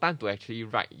have more time to actually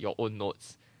write your own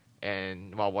notes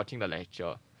and while watching the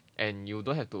lecture, and you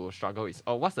don't have to struggle with,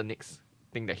 oh, what's the next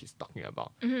thing that he's talking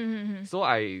about. So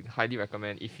I highly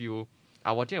recommend, if you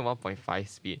are watching at 1.5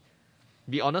 speed,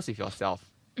 be honest with yourself.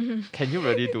 Can you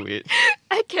really do it?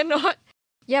 I cannot.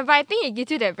 Yeah, but I think it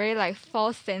gives you that very like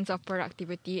false sense of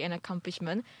productivity and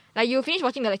accomplishment. Like you finish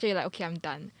watching the lecture, you're like, okay, I'm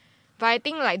done. But I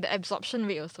think like the absorption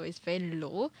rate also is very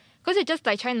low because you're just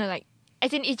like trying to like,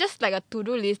 as in it's just like a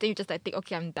to-do list. Then you just like think,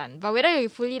 okay, I'm done. But whether you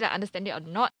fully like understand it or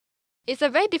not, it's a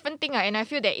very different thing. And I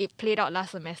feel that it played out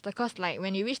last semester because like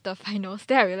when you reach the finals,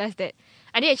 then I realized that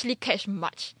I didn't actually catch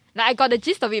much. Like I got the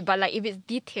gist of it, but like if it's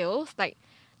details, like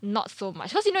not so much.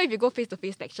 Because you know if you go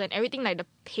face-to-face lecture and everything like the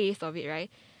pace of it, right?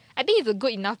 I think it's a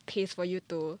good enough pace for you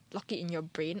to lock it in your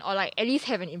brain or like at least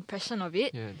have an impression of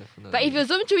it. Yeah, definitely. But if you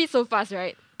zoom through it so fast,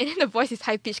 right? And then the voice is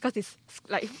high-pitched because it's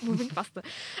like moving faster.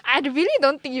 I really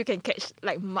don't think you can catch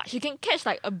like much. You can catch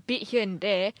like a bit here and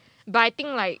there, but I think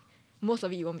like most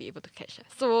of it you won't be able to catch.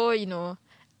 So, you know,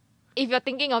 if you're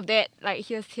thinking of that, like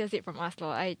here's it from us,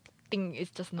 lor. I think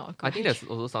it's just not a good I think idea.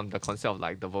 there's also the concept of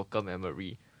like the vocal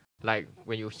memory. Like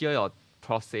when you hear your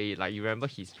prof say it, like you remember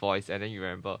his voice and then you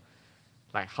remember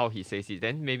like how he says it.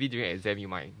 Then maybe during exam you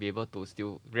might be able to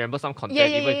still remember some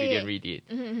content even if you didn't read it.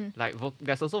 Like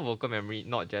there's also vocal memory,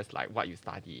 not just like what you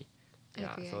study.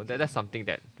 Yeah, Okay, so okay. that's something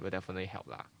that will definitely help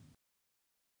lah.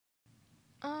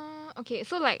 Okay,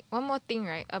 so like one more thing,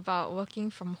 right, about working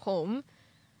from home.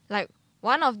 Like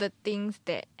one of the things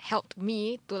that helped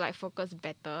me to like focus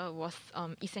better was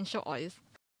essential oils.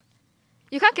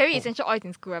 You can't carry essential oils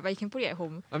in school, right? But you can put it at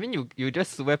home. I mean, you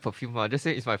just wear perfume, just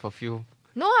say it's my perfume.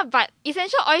 No, but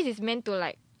essential oils is meant to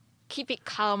like keep it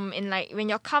calm and like when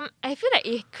you're calm, I feel like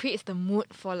it creates the mood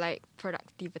for like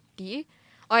productivity,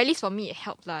 or at least for me it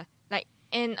helped lah. Like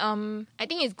and I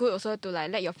think it's good also to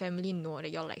like let your family know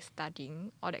that you're like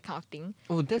studying or that kind of thing.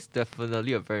 Oh, that's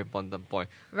definitely a very important point.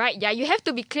 Right? Yeah, you have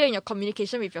to be clear in your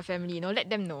communication with your family. You know, let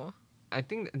them know. I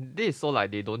think this is so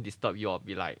like they don't disturb you or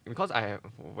be like, because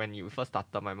when you first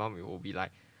started, my mom will be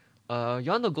like, you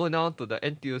want to go down to the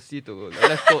NTUC to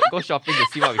let's go shopping to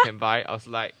see what we can buy. I was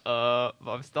like, but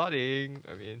I'm studying.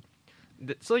 I mean,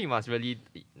 so you must really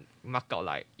mark out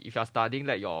like if you're studying,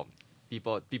 let your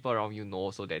people around you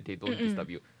know so that they don't disturb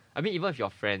you. I mean, even if you're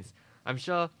friends, I'm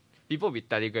sure people will be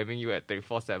telegramming you at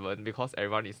 24/7 because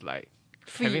everyone is like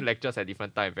having lectures at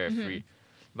different time, very free.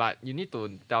 But you need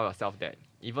to tell yourself that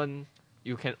even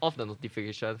you can off the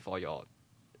notification for your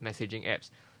messaging apps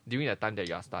during the time that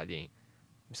you are studying,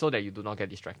 so that you do not get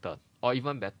distracted. Or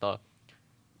even better,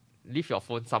 leave your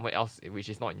phone somewhere else which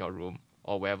is not in your room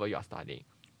or wherever you are studying.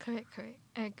 Correct.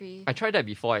 I agree. I tried that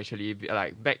before actually,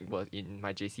 like back was in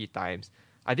my JC times.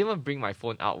 I didn't even bring my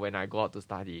phone out when I go out to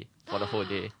study for the whole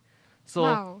day. So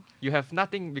Wow. you have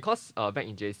nothing because back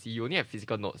in JC you only have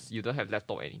physical notes. You don't have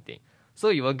laptop or anything. So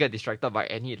you won't get distracted by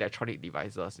any electronic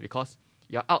devices because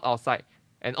you're outside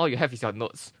and all you have is your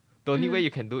notes. The only way you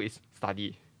can do is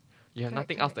study. You have Correct,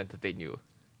 nothing else to entertain you.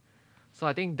 So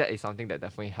I think that is something that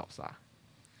definitely helps.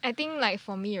 I think like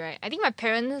for me, right, I think my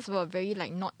parents were very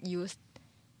like not used.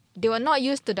 They were not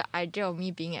used to the idea of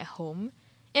me being at home.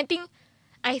 And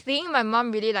I think my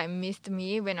mom really like missed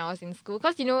me when I was in school.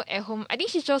 Cause you know at home, I think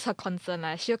she shows her concern.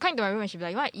 She'll come to my room and she'll be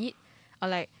like, "You want to eat?" Or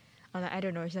like I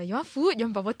don't know. She's like, "You want food? You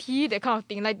want bubble tea?" That kind of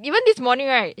thing. Like even this morning,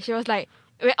 right? She was like,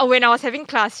 when I was having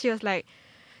class, she was like,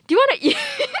 "Do you want to eat?"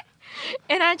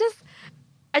 And I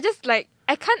just like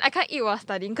I can't eat while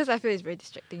studying because I feel it's very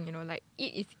distracting. You know, like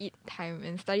eat is eat time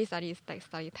and study is like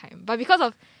study time. But because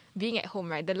of being at home,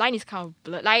 right, the line is kind of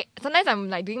blurred. Like sometimes I'm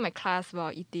like doing my class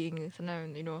while eating.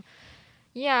 Sometimes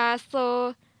yeah.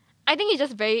 So I think it's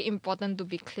just very important to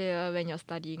be clear when you're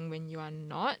studying, when you are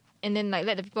not, and then like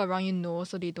let the people around you know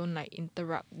so they don't like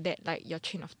interrupt that like your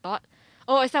train of thought.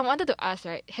 Oh, so I wanted to ask,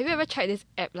 right? Have you ever tried this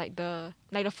app like the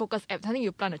Focus app? Something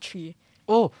you plant a tree.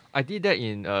 Oh, I did that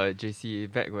in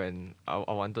JC back when I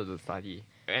wanted to study.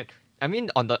 And I mean,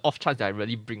 on the off chance that I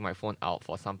really bring my phone out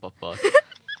for some purpose,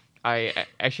 I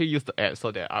actually use the app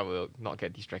so that I will not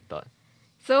get distracted.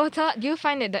 So do you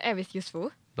find that the app is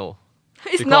useful? No.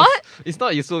 It's Because not? It's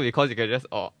not useful because you can just,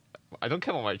 I don't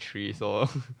care about my tree, so...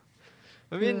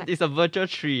 I mean, Like- it's a virtual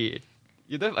tree.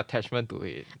 You don't have attachment to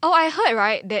it. Oh, I heard,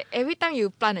 right, that every time you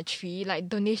plant a tree,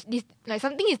 like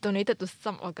something is donated to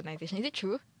some organization. Is it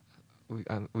true?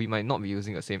 We might not be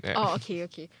using the same app. Oh,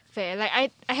 okay. Fair.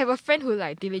 Like I have a friend who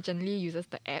like diligently uses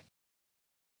the app.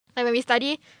 Like when we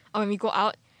study or when we go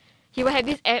out, he will have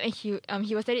this app and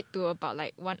he will set it to about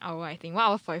like 1 hour, I think. 1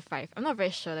 hour 45. I'm not very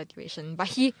sure the duration. But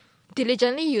he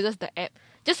diligently uses the app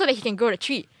just so that he can grow the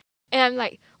tree. And I'm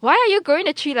like, why are you growing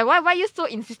the tree? Like why are you so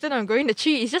insistent on growing the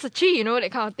tree? It's just a tree,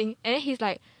 that kind of thing. And then he's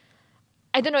like,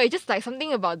 I don't know, it's just like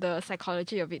something about the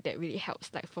psychology of it that really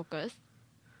helps like focus.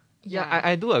 Yeah,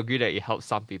 I do agree that it helps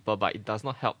some people, but it does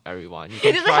not help everyone. You It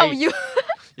can doesn't try help you.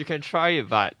 You can try it,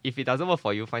 but if it doesn't work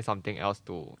for you, find something else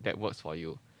that works for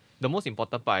you. The most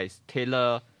important part is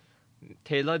tailor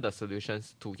the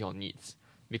solutions to your needs,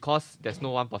 because there's no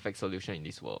one perfect solution in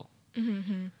this world.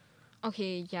 Mm-hmm.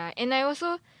 Okay, yeah. And I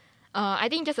also, I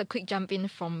think just a quick jump in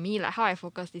from me, like how I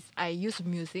focus is I use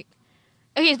music.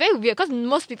 Okay, it's very weird because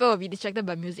most people will be distracted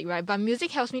by music, right? But music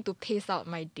helps me to pace out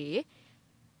my day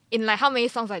in like how many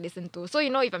songs I listen to. So,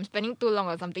 if I'm spending too long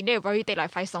or something, then it'll probably take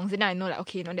like 5 songs. And then I know like,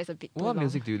 okay, that's a bit too What long.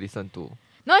 music do you listen to?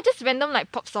 No, just random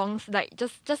like pop songs, like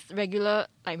just regular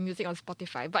like music on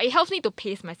Spotify. But it helps me to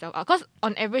pace myself out because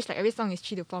on average, like every song is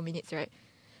 3 to 4 minutes, right?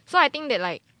 So I think that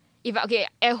like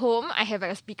at home I have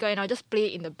like a speaker and I'll just play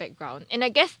it in the background. And I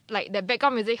guess like the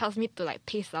background music helps me to like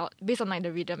pace out based on like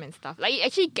the rhythm and stuff. Like it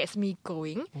actually gets me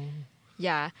going.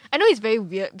 Yeah, I know it's very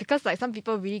weird because like some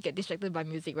people really get distracted by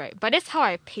music, right? But that's how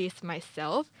I pace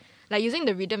myself, like using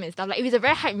the rhythm and stuff. Like if it's a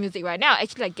very hype music, right, now I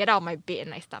actually like get out of my bed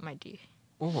and like start my day.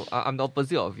 Oh, I'm the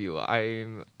opposite of you. I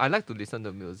like to listen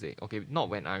to music. Okay, not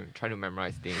when I'm trying to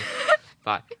memorize things,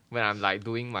 but when I'm like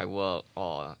doing my work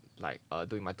or like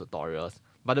doing my tutorials.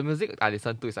 But the music I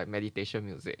listen to is like meditation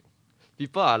music.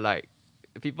 People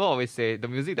always say the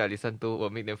music that I listen to will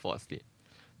make them fall asleep.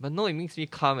 But no, it makes me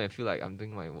calm and feel like I'm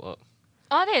doing my work.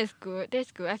 Oh, that's good. That's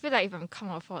good. I feel like if I'm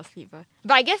calm, I'll fall asleep. But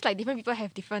I guess like different people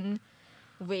have different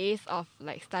ways of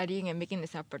like studying and making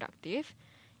themselves productive.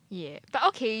 Yeah. But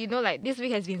okay, like this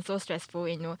week has been so stressful,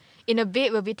 In a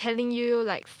bit, we'll be telling you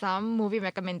like some movie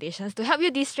recommendations to help you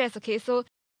de-stress, okay? So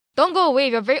don't go away.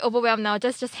 If you're very overwhelmed now,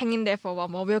 just hang in there for a while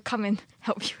more. We'll come and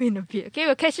help you in a bit, okay?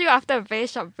 We'll catch you after a very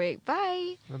short break.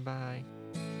 Bye. Bye-bye.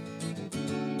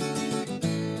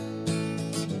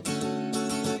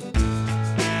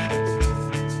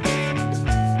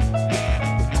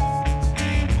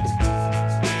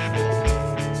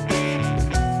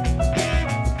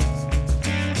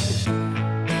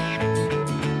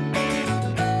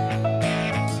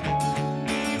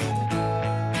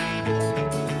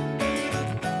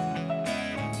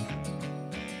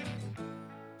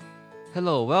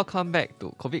 Hello, welcome back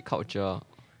to COVID Culture.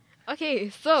 Okay,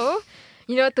 so,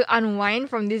 to unwind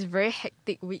from this very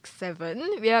hectic week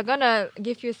 7, we are gonna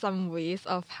give you some ways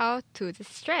of how to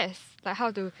distress, like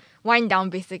how to wind down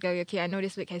basically. Okay, I know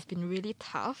this week has been really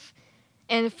tough.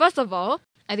 And first of all,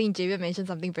 I think Javier mentioned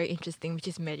something very interesting, which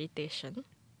is meditation.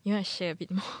 You want to share a bit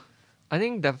more? I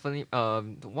think definitely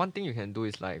one thing you can do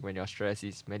is like when you're stressed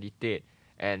is meditate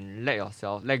and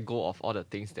let go of all the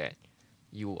things that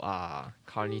you are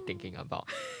currently thinking about.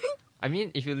 I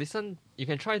mean, if you listen, you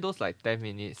can try those like 10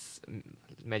 minutes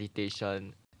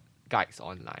meditation guides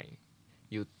online,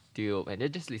 YouTube, and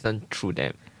then just listen through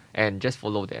them and just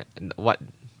follow them and what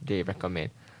they recommend.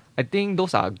 I think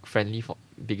those are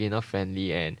beginner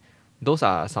friendly, and those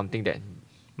are something that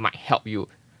might help you.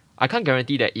 I can't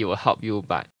guarantee that it will help you,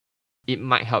 but it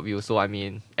might help you. So I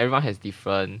mean, everyone has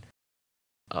different.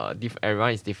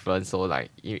 Everyone is different. So like,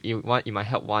 it might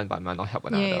help one, but it might not help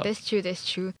another. Yeah, that's true. That's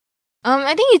true.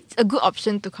 I think it's a good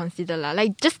option to consider lah.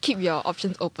 Like, just keep your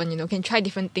options open. You know, can try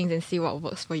different things and see what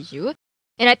works for you.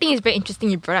 And I think it's very interesting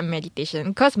you brought up meditation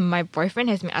because my boyfriend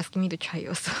has been asking me to try it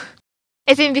also.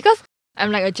 As in, because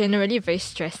I'm like a generally very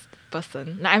stressed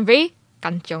person. Like, I'm very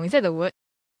kanchiong. Is that the word?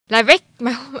 Like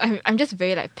I'm just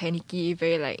very like panicky,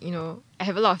 very like, you know, I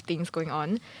have a lot of things going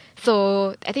on.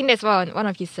 So I think that's one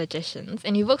of his suggestions,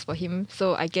 and it works for him.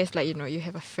 So I guess like, you know, you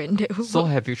have a friend that will So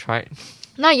work. have you tried?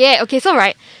 Not yet. Okay, so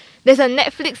right, there's a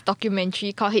Netflix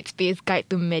documentary called Headspace Guide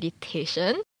to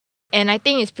Meditation, and I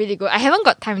think it's pretty good. I haven't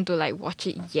got time to like watch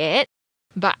it yet,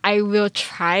 but I will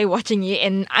try watching it,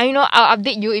 and I know I'll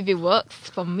update you if it works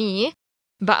for me.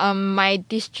 But my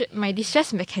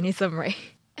distress mechanism, right?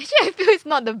 Actually, I feel it's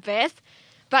not the best,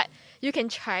 but you can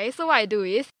try. So what I do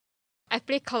is, I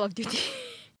play Call of Duty.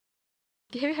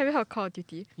 Have you heard of Call of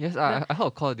Duty? Yes, I heard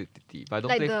of Call of Duty, but I don't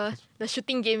Like play. the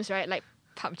shooting games, right? Like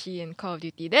PUBG and Call of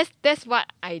Duty. That's what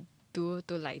I do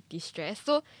to like de-stress.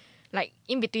 So like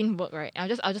in between work, right, I'll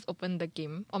just open the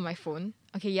game on my phone.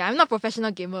 Okay, yeah, I'm not a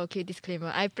professional gamer, okay,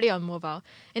 disclaimer. I play on mobile.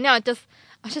 And then I'll just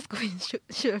go and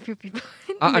shoot a few people.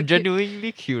 I'm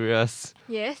genuinely curious.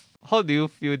 Yes. How do you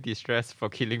feel distressed for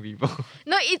killing people?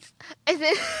 No, it's as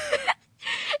in,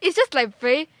 it's just like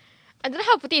very, I don't know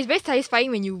how to put it. It's very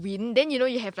satisfying when you win. Then you know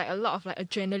you have like a lot of like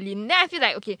adrenaline. Then I feel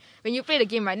like, okay, when you play the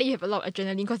game, right, then you have a lot of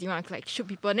adrenaline because you want to like shoot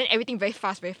people. And then everything very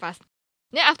fast, very fast.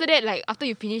 Then after that, like after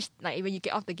you finish, like when you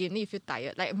get off the game, then you feel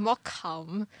tired, like more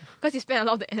calm because you spend a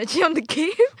lot of the energy on the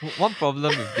game. One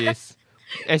problem with this,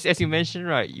 as you mentioned,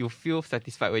 right, you feel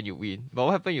satisfied when you win, but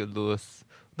what happens you lose?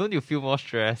 Don't you feel more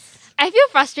stressed? I feel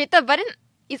frustrated, but then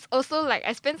it's also like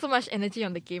I spend so much energy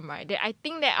on the game, right, that I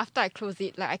think that after I close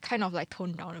it, like I kind of like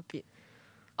tone down a bit.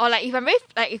 Or like if I'm very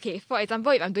like, okay, for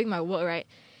example, if I'm doing my work, right,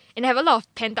 and I have a lot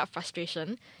of pent up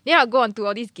frustration, then I'll go on to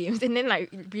all these games and then like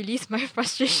release my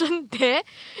frustration there.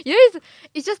 You know,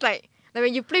 it's just like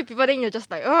when you play people, then you're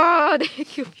just like, oh, they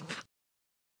kill people.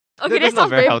 Okay, That's not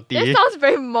very healthy. That sounds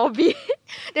very morbid.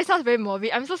 That sounds very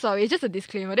morbid. I'm so sorry. It's just a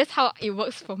disclaimer. That's how it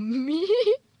works for me.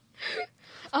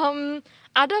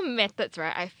 Other methods,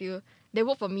 right? I feel they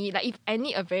work for me. Like if I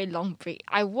need a very long break,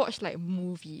 I watch like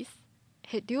movies.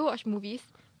 Hey, do you watch movies?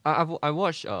 I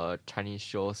watch Chinese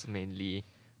shows mainly.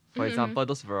 For example,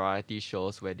 those variety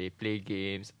shows where they play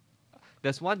games.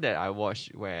 There's one that I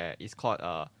watched where it's called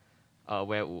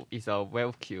werewolf. It's a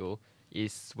werewolf kill.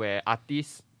 It's where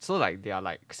artists, so like they are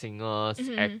like singers,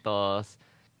 actors,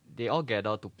 they all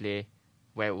gather to play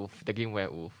werewolf, the game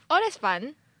Werewolf. Oh, that's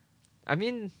fun. I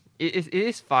mean, it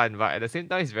is fun, but at the same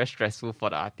time, it's very stressful for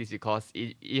the artists because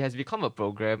it has become a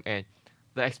program, and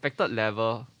the expected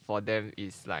level for them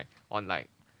is like on like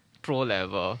pro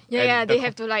level. Yeah, and yeah, they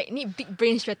have to like need big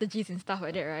brain strategies and stuff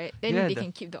like that, right? Then Yeah, they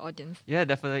can keep the audience. Yeah,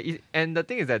 definitely. And the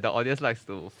thing is that the audience likes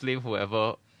to flame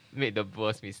whoever made the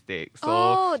worst mistake. So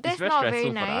Oh, it's that's very not stressful very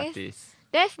for the nice. artists.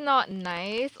 That's not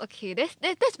nice. Okay, that's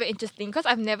very interesting because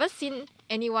I've never seen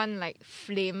anyone like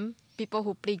flame people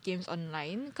who play games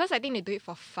online because I think they do it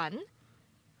for fun.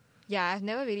 Yeah, I've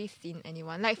never really seen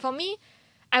anyone. Like for me,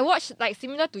 I watch like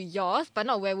similar to yours, but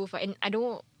not werewolf. And I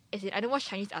don't watch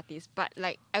Chinese artists, but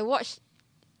like I watch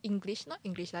English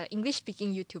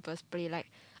speaking YouTubers play like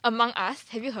Among Us.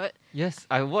 Have you heard? Yes,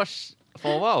 I watched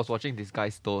for a while. I was watching this guy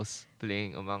Stos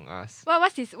playing Among Us.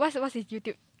 What's his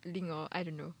YouTube link or I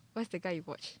don't know. What's the guy you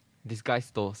watch? This guy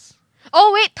Stos.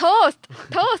 Oh wait, Toast.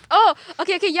 Oh,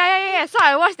 okay, yeah. So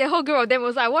I watched the whole group of them.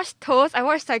 Also, I watched Toast, I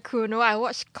watched Saikuno, I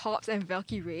watched Corpse and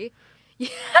Valkyrie. Yeah,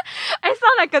 I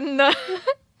sound like a nerd.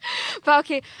 But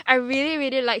okay, I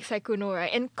really like Saikuno,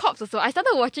 right? And Corpse also. I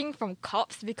started watching from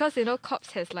Corpse because you know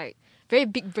Corpse has like very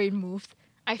big brain moves.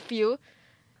 I feel.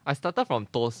 I started from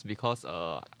Toast because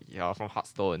from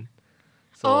Hearthstone.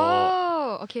 So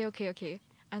Oh, okay.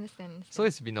 Understand. so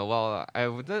it's been a while. I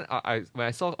wouldn't. I when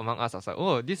I saw Among Us, I was like,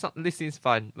 oh, this seems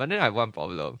fun. But then I have one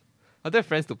problem. I don't have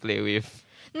friends to play with.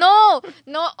 No.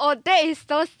 Oh, that is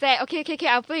so sad. Okay.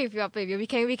 I'll play with you.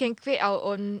 We can create our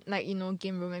own like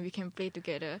game room and we can play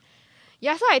together.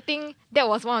 Yeah, so I think that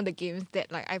was one of the games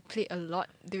that like I played a lot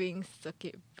during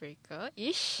circuit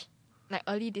breaker-ish. Like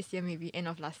early this year, maybe end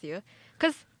of last year.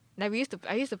 Because like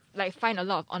I used to like find a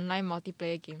lot of online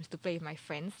multiplayer games to play with my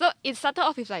friends. So it started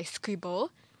off with like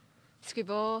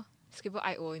Scribble.io,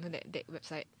 you know that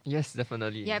website. Yes,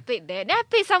 definitely. Yeah, I played that. Then I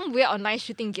played some weird online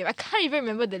shooting game. I can't even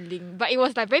remember the link, but it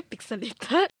was like very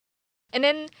pixelated. And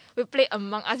then we played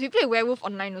Among Us. We played Werewolf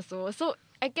Online also. So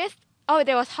I guess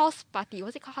there was House Party.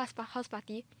 Was it called House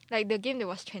Party? Like the game that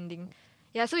was trending.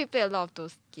 Yeah, so we played a lot of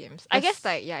those games. I guess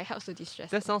like it helps to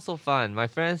distress. That sounds so fun. My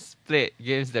friends played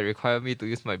games that require me to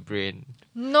use my brain.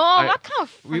 No, what kind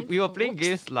of we were playing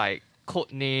games like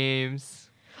Codenames.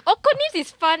 Oh, Codenames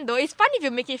is fun though. It's fun if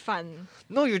you make it fun.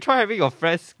 No, you try having your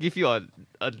friends give you a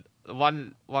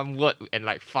one word and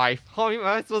like 5. How am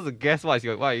I supposed to guess what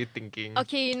are you thinking?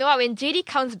 Okay, you know what? When JD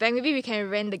comes back, maybe we can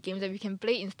rent the games that we can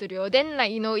play in studio. Then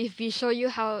like, if we show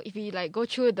you if we like go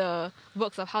through the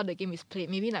works of how the game is played,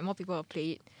 maybe like more people will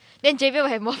play it. Then JB will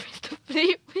have more friends to play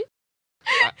it with.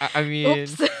 I mean,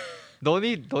 Oops. the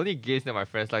only games that my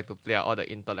friends like to play are all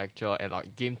the intellectual and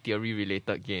like game theory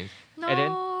related games. No. And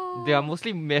then they are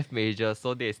mostly math majors,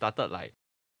 so they started like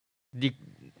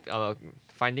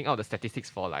finding out the statistics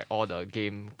for like all the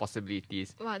game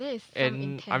possibilities. Wow, that is some And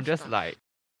intense I'm just stuff. like,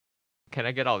 can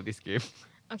I get out of this game?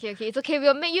 Okay, it's okay.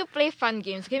 We'll make you play fun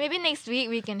games. Okay, maybe next week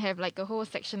we can have like a whole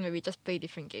section where we just play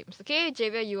different games. Okay,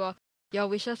 JB, your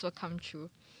wishes will come true.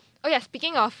 Oh yeah,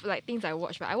 speaking of like things I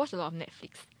watch, I watch a lot of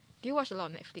Netflix. Do you watch a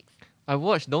lot of Netflix?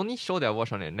 The only show that I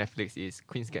watch on Netflix is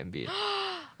Queen's Gambit.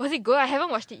 Was it good? I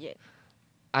haven't watched it yet.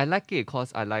 I like it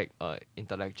because I like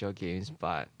intellectual games,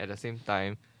 but at the same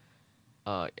time,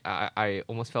 I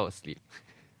almost fell asleep.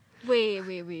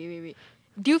 Wait.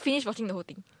 Do you finish watching the whole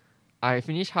thing? I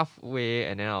finished halfway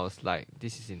and then I was like,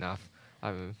 this is enough.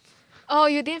 Oh,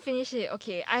 you didn't finish it.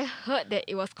 Okay, I heard that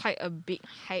it was quite a big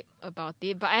hype about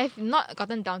it, but I've not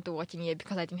gotten down to watching it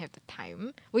because I didn't have the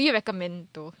time. Will you recommend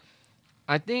though?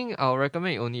 I think I'll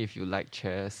recommend it only if you like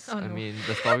chess. Oh, I no. mean,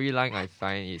 the storyline I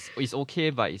find is okay,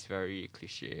 but it's very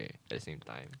cliche at the same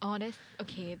time. Oh, that's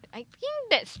okay. I think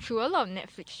that's true. A lot of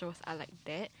Netflix shows are like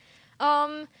that.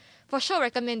 For show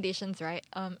recommendations, right?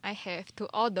 I have To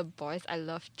All the Boys I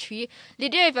Love 3.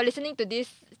 Lydia, if you're listening to this,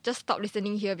 just stop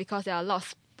listening here because there are a lot of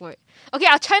spoil. Okay,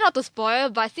 I'll try not to spoil,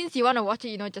 but since you want to watch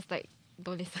it, just like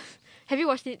don't listen. Have you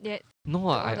watched it yet? No, To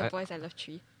All the Boys I Love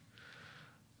 3.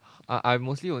 I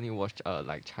mostly only watch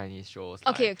like Chinese shows.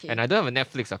 Okay. And I don't have a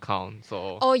Netflix account,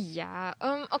 so. Oh yeah.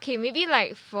 Okay, maybe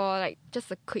like for like just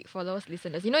a quick for those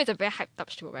listeners. It's a very hyped up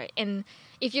show, right? And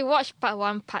if you watch part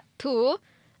 1, part 2,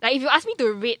 like if you ask me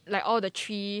to rate like all the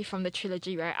 3 from the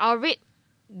trilogy, right? I'll rate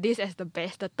this as the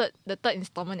best. The third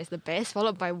installment is the best,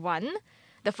 followed by 1.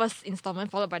 The first installment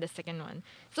followed by the second one.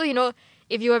 So,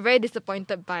 if you were very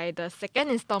disappointed by the second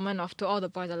installment of To All the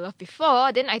Boys I Loved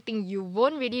Before, then I think you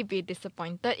won't really be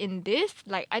disappointed in this.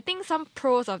 Like, I think some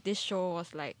pros of this show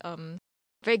was like,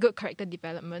 very good character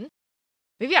development.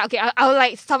 Maybe, okay, I'll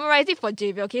like summarize it for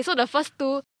JB, okay? So the first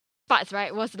 2 parts,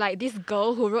 right, was like this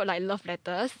girl who wrote like love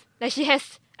letters. Like she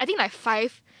has, I think like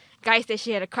 5 guys that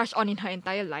she had a crush on in her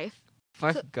entire life.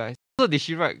 5 guys. So did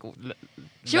she write?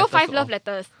 She wrote 5 letters love of-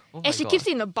 letters. Oh my And she God. keeps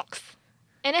it in a box.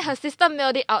 And then her sister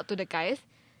mailed it out to the guys.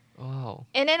 Wow.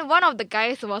 And then one of the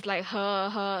guys was like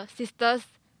her sister's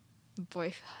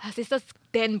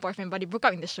then boyfriend, but they broke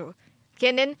up in the show. Okay,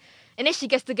 and then she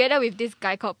gets together with this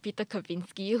guy called Peter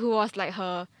Kavinsky, who was like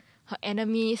her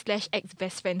enemy / ex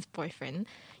best friend's boyfriend.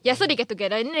 Yeah, so they get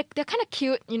together and they're kind of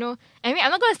cute, I mean,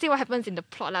 I'm not gonna say what happens in the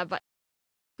plot lah, but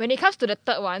when it comes to the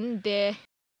third one, I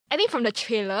think from the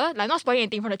trailer, like not spoiling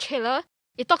anything from the trailer,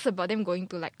 it talks about them going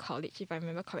to like college, if I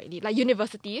remember correctly, like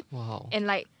university. Wow. And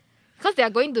like, because they are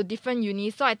going to different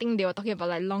unis, so I think they were talking about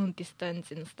like long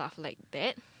distance and stuff like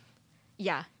that.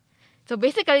 Yeah. So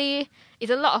basically,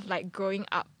 it's a lot of like growing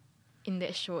up in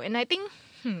that show. And I think,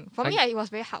 for me, it was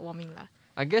very heartwarming lah.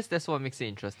 I guess that's what makes it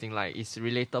interesting. Like, it's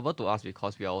relatable to us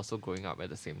because we are also growing up at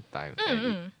the same time. And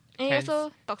it- And it hence-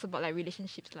 also talks about like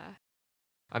relationships lah.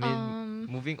 I mean,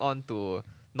 moving on to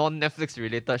non-Netflix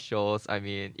related shows. I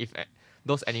mean, if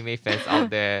those anime fans out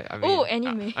there, I mean, Oh,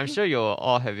 anime. I'm sure you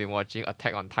all have been watching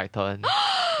Attack on Titan.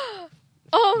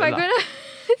 Oh my la- goodness.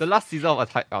 The last season of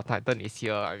Attack on Titan is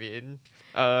here. I mean,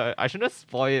 I shouldn't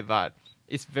spoil it, but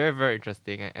it's very, very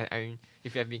interesting. And I mean,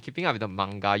 if you have been keeping up with the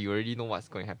manga, you already know what's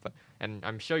going to happen. And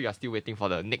I'm sure you are still waiting for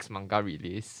the next manga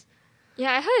release.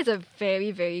 Yeah, I heard it's a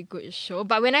very, very good show.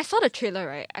 But when I saw the trailer,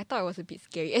 right, I thought it was a bit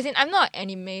scary. As in, I'm not an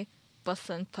anime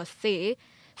person per se,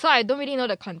 so I don't really know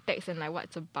the context and like what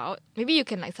it's about. Maybe you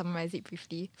can like summarize it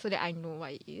briefly so that I know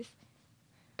what it is.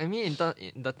 I mean,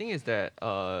 the thing is that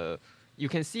you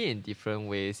can see in different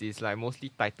ways. It's like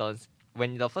mostly Titans.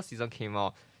 When the first season came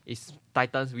out, it's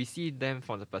Titans. We see them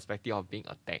from the perspective of being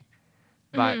attacked.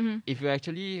 But if you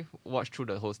actually watch through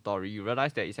the whole story, you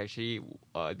realize that it's actually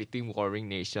between warring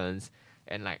nations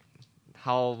and like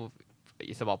how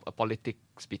it's about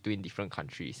politics between different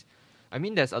countries. I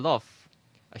mean, there's a lot of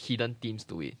hidden themes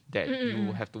to it that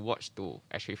you have to watch to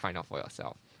actually find out for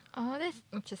yourself. Oh, that's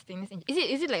interesting.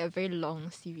 Is it like a very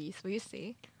long series, will you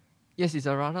say? Yes, it's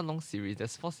a rather long series.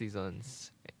 There's 4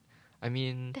 seasons. I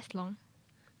mean, That's long.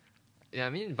 yeah, I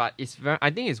mean, but it's very.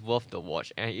 I think it's worth the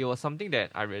watch, and it was something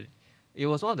that it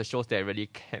was one of the shows that really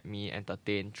kept me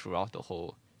entertained throughout the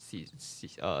whole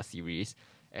series,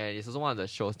 and it's also one of the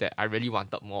shows that I really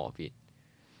wanted more of it.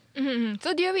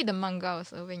 So do you read the manga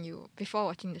also before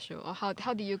watching the show, or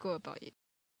how do you go about it?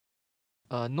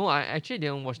 No, I actually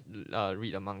didn't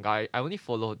read the manga. I only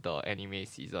followed the anime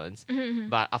seasons.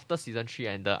 But after season 3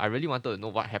 ended, I really wanted to know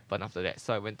what happened after that,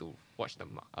 so I went to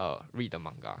read the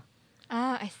manga.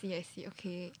 Ah, I see.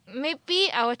 Okay, maybe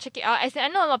I will check it out. I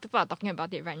know a lot of people are talking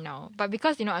about it right now, but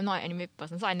because I'm not an anime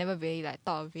person, so I never really like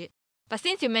thought of it. But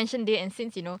since you mentioned it, and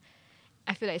since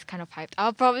I feel like it's kind of hyped,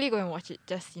 I'll probably go and watch it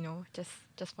just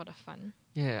for the fun.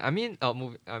 Yeah, I mean,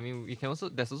 we can also.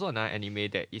 There's also another anime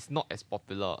that is not as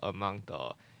popular among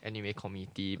the anime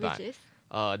community, but Which is?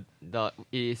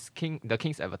 the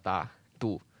King's Avatar 2.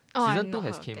 Oh, I've Season 2 not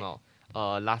has heard of came that.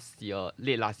 out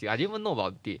late last year. I didn't even know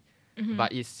about it,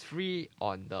 but it's free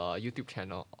on the YouTube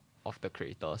channel of the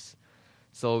creators,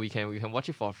 so we can watch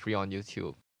it for free on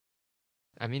YouTube.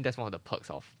 I mean, that's one of the perks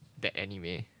of that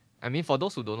anime. I mean, for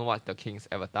those who don't know what the King's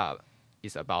Avatar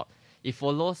is about, it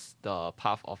follows the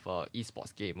path of a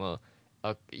esports gamer,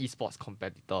 a esports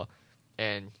competitor,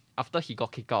 and after he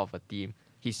got kicked out of a team,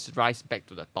 he's rise back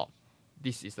to the top.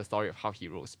 This is the story of how he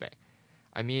rose back.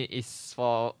 I mean, it's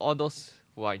for all those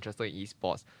who are interested in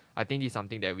esports. I think this is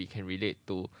something that we can relate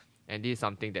to, and this is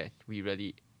something that we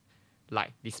really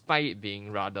like, despite it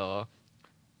being rather,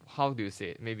 how do you say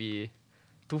it, maybe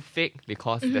too fake,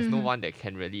 because there's no one that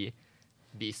can really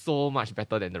be so much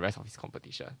better than the rest of his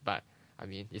competition. But I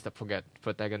mean, it's the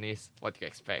protagonist. What do you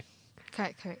expect?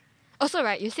 Correct. Also,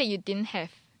 right, you said you didn't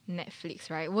have Netflix,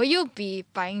 right? Will you be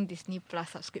buying Disney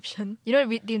Plus subscription?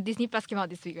 Disney Plus came out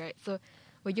this week, right? So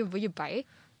will you buy?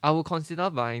 I will consider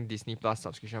buying Disney Plus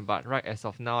subscription, but right as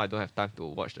of now, I don't have time to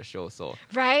watch the show. So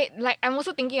Right, like I'm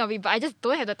also thinking of it, but I just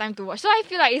don't have the time to watch. So I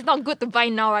feel like it's not good to buy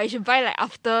now, right? You should buy like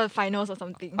after finals or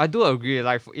something. I do agree.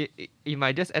 Like it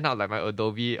might just end up like my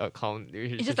Adobe account.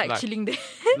 It's just like chilling there.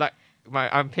 Like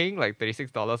I'm paying like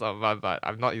 $36 a month, but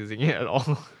I'm not using it at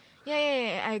all.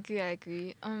 Yeah, I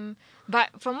agree. But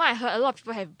from what I heard, a lot of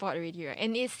people have bought already, right?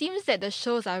 And it seems that the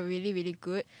shows are really, really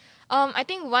good. I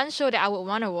think one show that I would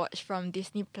want to watch from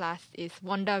Disney Plus is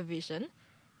WandaVision.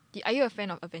 Are you a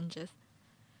fan of Avengers?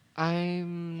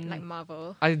 I'm Like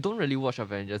Marvel? I don't really watch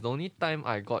Avengers. The only time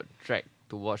I got dragged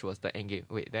to watch was the Endgame.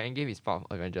 Wait, the Endgame is part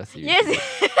of Avengers series.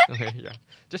 Yes. Okay, yeah.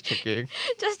 Just checking.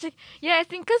 Just check. Yeah, I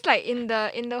think because like in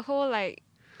the whole like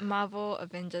Marvel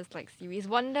Avengers like series,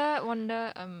 Wanda,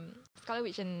 Scarlet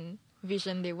Witch and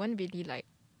Vision, they weren't really like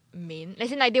main.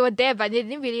 As in like they were there, but they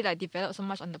didn't really like develop so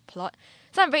much on the plot.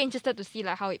 So I'm very interested to see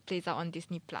like how it plays out on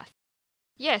Disney Plus.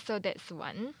 Yeah, so that's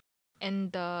one.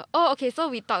 And so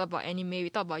we talked about anime, we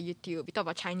talked about YouTube, we talked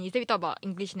about Chinese, then we talked about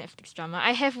English Netflix drama.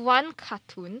 I have one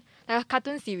cartoon, like a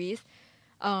cartoon series.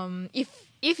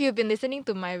 If you've been listening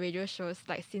to my radio shows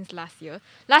like since last year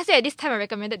at this time I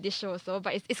recommended this show also,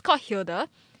 but it's called Hilda.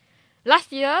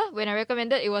 Last year when I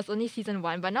recommended, it was only season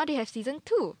 1, but now they have season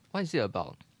 2. What is it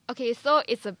about? Okay, so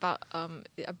it's about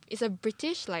it's a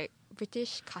British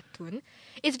cartoon.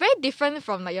 It's very different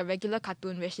from like your regular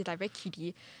cartoon where she's like very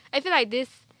kiddie. I feel like this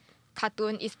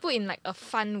cartoon is put in like a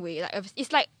fun way. Like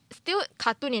it's like still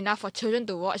cartoon enough for children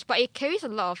to watch, but it carries a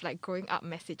lot of like growing up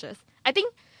messages. I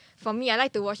think for me, I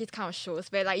like to watch these kind of shows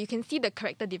where like you can see the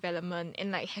character development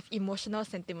and like have emotional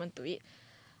sentiment to it.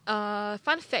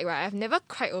 Fun fact, right? I've never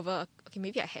cried over. Okay,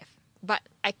 maybe I have, but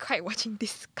I cried watching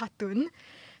this cartoon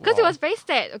because it was very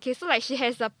sad. Okay, so like she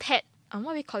has a pet. What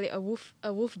do we call it? A wolf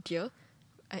deer.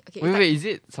 Okay, Wait, is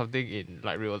it something in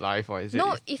like real life or is it?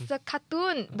 No, it's a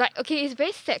cartoon. Like okay, it's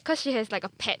very sad because she has like a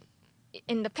pet,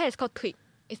 and the pet is called Twig.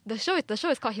 The show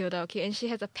is called Hilda. Okay, and she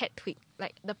has a pet Twig.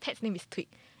 Like the pet's name is Twig,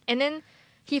 and then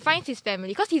he finds his family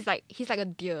because he's like a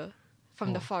deer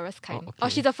from the forest kind. okay. Or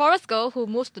she's a forest girl who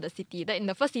moves to the city. That in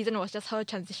the first season was just her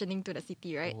transitioning to the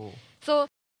city, right? Oh. So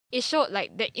it showed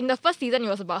like that in the first season it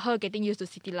was about her getting used to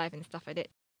city life and stuff like that.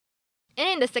 And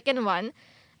then in the second one,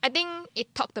 I think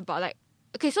it talked about like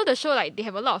okay, so the show, like, they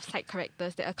have a lot of side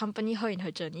characters that accompany her in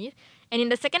her journey. And in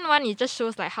the second one, it just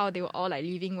shows, like, how they were all, like,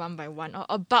 leaving one by one or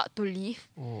about to leave.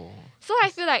 Oh. So I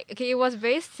feel like, okay, it was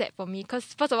very sad for me because,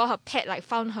 first of all, her pet, like,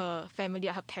 found her family,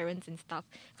 like, her parents and stuff.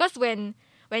 Because when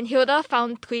Hilda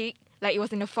found Twig, like, it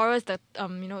was in the forest that,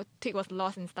 Twig was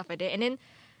lost and stuff like that. And then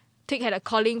Twig had a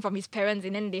calling from his parents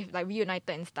and then they, like, reunited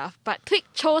and stuff. But Twig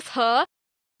chose her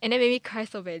and then made me cry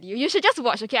so badly. You should just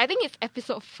watch, okay? I think it's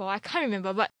episode 4. I can't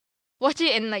remember, but watch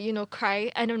it and, like,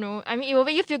 cry. I don't know. I mean, it will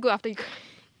make you feel good after you cry.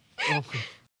 Oh.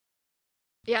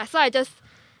 Yeah, so I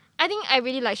think I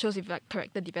really like shows with, like,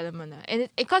 character development. And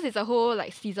because it's a whole,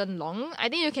 like, season long, I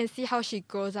think you can see how she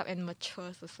grows up and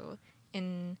matures also.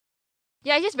 And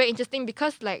yeah, it's just very interesting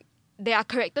because, like, there are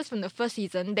characters from the first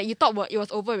season that you thought it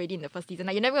was over already in the first season.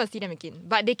 Like, you're never going to see them again.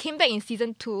 But they came back in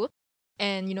season 2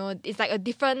 and, it's like a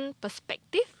different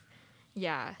perspective.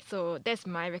 Yeah, so that's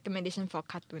my recommendation for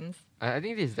cartoons. I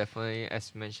think this is definitely,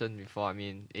 as mentioned before, I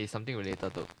mean, it's something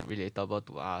relatable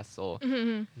to us. So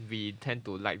we tend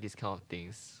to like these kind of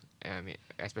things. I mean,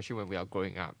 especially when we are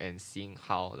growing up and seeing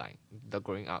how, like, the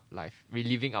growing up life,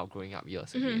 reliving our growing up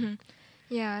years again.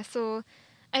 Yeah, so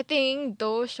I think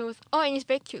those shows. Oh, and it's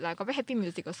very cute. Like, got very happy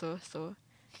music also. So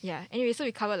yeah. Anyway, so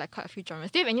we covered, like, quite a few genres.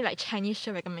 Do you have any, like, Chinese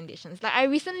show recommendations? Like, I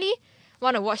recently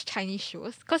want to watch Chinese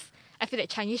shows because I feel that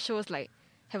Chinese shows, like,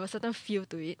 have a certain feel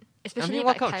to it. Especially, I mean,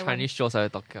 what like, kind Taiwan. of Chinese shows are you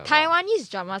talking about? Taiwanese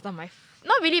dramas are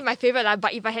not really my favorite, like,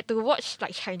 but if I had to watch,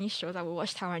 like, Chinese shows, I would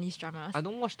watch Taiwanese dramas. I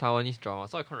don't watch Taiwanese drama,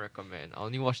 so I can't recommend. I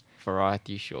only watch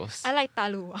variety shows. I like Da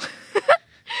Lu Wang.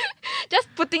 Just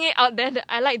putting it out there that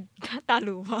I like Da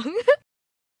Lu Wang.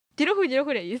 Do you know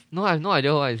who that is? No, I have no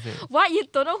idea what is it. What? You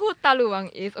don't know who Da Lu Wang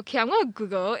is? Okay, I'm gonna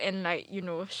Google and, like,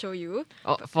 show you.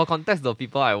 Oh, for context, the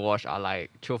people I watch are like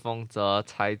Qiu Fengzhe,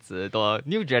 Cai Zi, the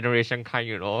new generation kind,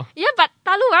 Yeah, but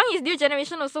Da Lu Wang is new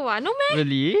generation also, what? No, man?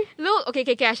 Really? Look, okay,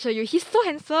 I show you. He's so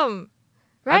handsome.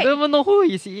 I Right? don't even know who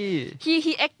is he.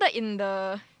 He acted in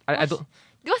the... I don't.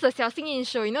 What's the 小幸运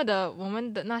show? You know the 我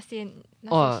们的那些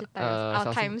时代 our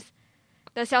小幸 times.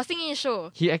 The 小幸运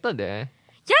show. He acted there.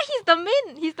 Yeah,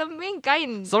 he's the main guy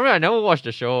in... Sorry, I never watched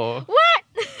the show.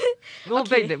 What? No,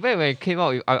 Okay. back when it came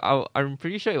out, I'm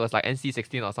pretty sure it was like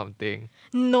NC-16 or something.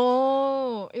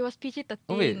 No, it was PG-13.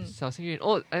 Oh wait, 小幸运.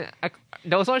 Oh,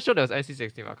 there was one show that was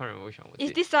NC-16, but I can't remember which one was It's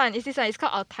it. this one. It's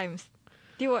called Our Times.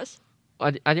 Do you watch?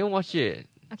 I didn't watch it.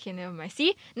 Okay, never mind.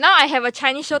 See, now I have a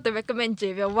Chinese show to recommend,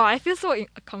 Javier. Wow, I feel so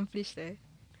accomplished there.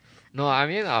 No, I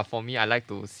mean, for me, I like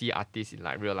to see artists in,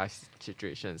 like, real life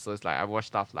situations. So it's like I watch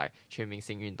stuff like 全明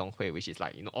星运动会, which is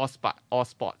like, all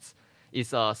sports.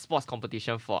 It's a sports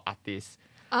competition for artists.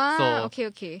 Ah, So-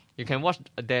 okay. You can watch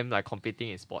them, like,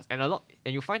 competing in sports, and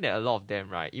you find that a lot of them,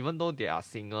 right, even though they are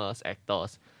singers,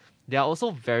 actors, they are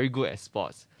also very good at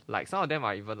sports. Like, some of them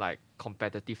are even, like,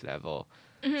 competitive level.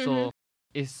 So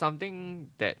it's something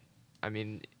that, I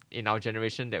mean, in our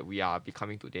generation that we are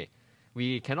becoming today,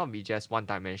 we cannot be just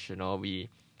one-dimensional. We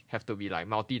have to be, like,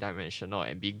 multi-dimensional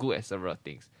and be good at several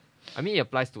things. I mean, it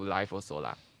applies to life also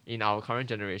lah. In our current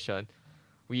generation,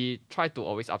 we try to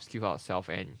always upskill ourselves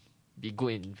and be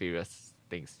good in various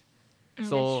things.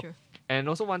 So, that's true. and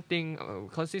also one thing,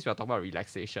 because since we are talking about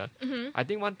relaxation, I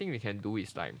think one thing we can do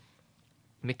is, like,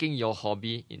 making your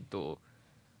hobby into,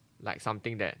 like,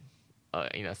 something that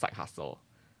in a side hustle.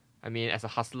 I mean, as a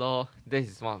hustler, this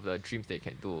is one of the dreams that you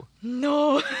can do.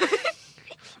 No.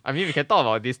 I mean, we can talk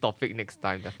about this topic next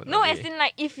time, definitely. No, as in,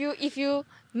 like, if you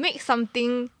make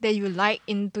something that you like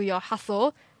into your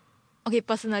hustle, okay,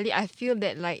 personally, I feel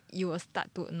that, like, you will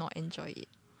start to not enjoy it.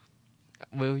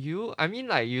 Will you? I mean,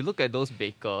 like, you look at those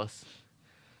bakers.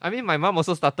 I mean, my mom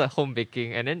also started home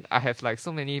baking, and then I have, like,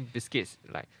 so many biscuits.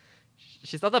 Like,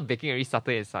 she started baking every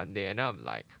Saturday and Sunday, and then I'm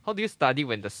like, how do you study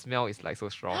when the smell is, like, so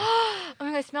strong? Oh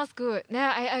my god, it smells good.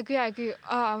 Yeah, I agree.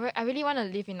 I really want to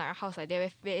live in, like, a house like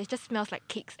that where it just smells like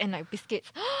cakes and, like,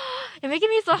 biscuits. You're making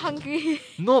me so hungry.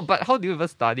 No, but how do you even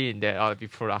study in that or be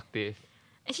productive?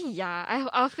 Actually, yeah,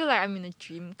 I feel like I'm in a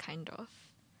dream, kind of.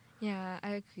 Yeah,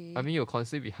 I agree. I mean, you'll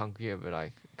constantly be hungry and be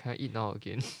like, can I eat now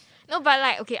again? No, but,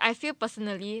 like, okay, I feel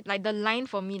personally, like, the line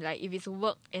for me, like, if it's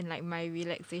work and, like, my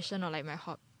relaxation or, like, my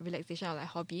relaxation or, like,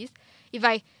 hobbies, if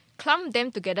I clump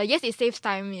them together, yes, it saves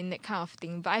time in that kind of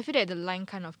thing, but I feel that the line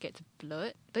kind of gets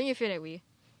blurred. Don't you feel that way?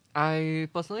 I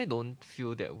personally don't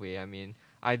feel that way. I mean,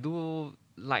 I do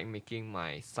like making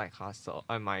my side hustle,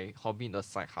 my hobby in the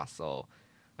side hustle.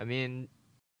 I mean,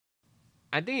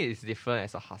 I think it's different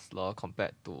as a hustler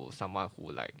compared to someone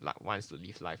who like wants to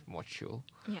live life more chill.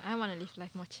 Yeah, I want to live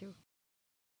life more chill.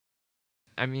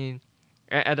 I mean,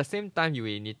 at the same time, you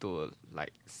will need to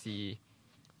like see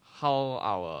how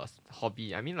our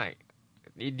hobby. I mean, like,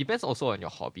 it depends also on your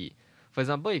hobby. For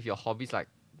example, if your hobbies like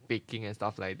baking and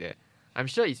stuff like that, I'm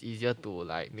sure it's easier to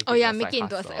like make Oh it yeah, a make side it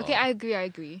into a hustle. Okay, I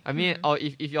agree. I mean, or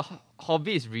if your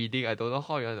hobby is reading, I don't know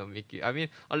how you want to make it. I mean,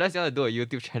 unless you want to do a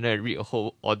YouTube channel and read a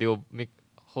whole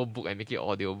book and make it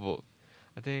audio book.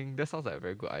 I think that sounds like a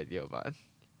very good idea, but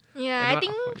Yeah, anyone I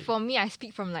think up for it? for me, I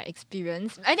speak from like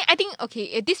experience. I think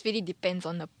okay, this really depends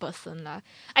on the person lah.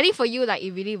 I think for you, like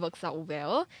it really works out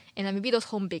well, and like, maybe those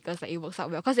home bakers, like it works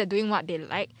out well because they're doing what they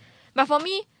like. But for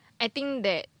me, I think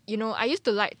that I used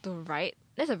to like to write.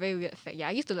 That's a very weird fact. Yeah,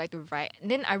 I used to like to write, and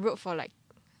then I wrote for like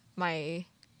my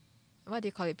what do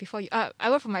you call it before you? I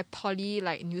wrote for my poly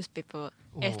like newspaper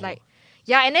as Oh. like.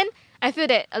 Yeah, and then I feel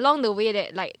that along the way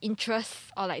that like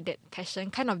interest or like that passion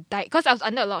kind of died because I was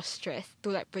under a lot of stress to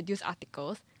like produce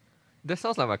articles. that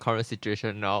sounds like my current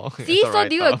situation now. See, as a so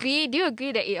do you writer. agree? Do you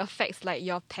agree that it affects like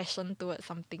your passion towards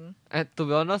something? And to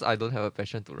be honest, I don't have a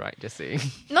passion to write. Just saying.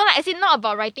 No, like as in not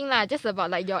about writing lah, just about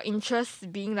like your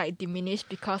interest being like diminished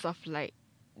because of like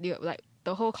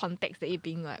the whole context that it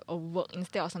being like a work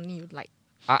instead of something you like.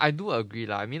 I do agree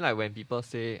lah. I mean, like when people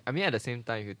say, I mean, at the same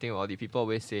time, if you think about it, people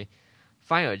always say,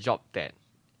 find a job that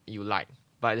you like.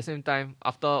 But at the same time,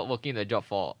 after working the job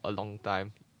for a long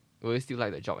time, will you still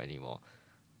like the job anymore?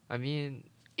 I mean,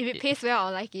 If it pays well,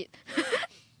 I'll like it.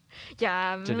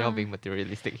 Yeah. Janelle being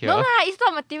materialistic here. No lah, it's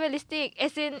not materialistic.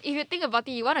 As in, if you think about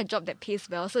it, you want a job that pays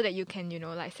well so that you can,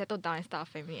 like settle down and start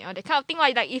a family or that kind of thing.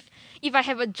 Like if I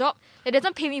have a job that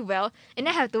doesn't pay me well and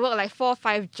then I have to work like 4 or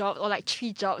 5 jobs or like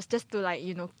 3 jobs just to like,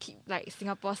 keep like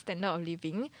Singapore's standard of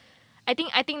living, I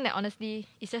think that honestly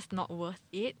it's just not worth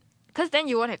it. Because then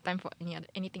you won't have time for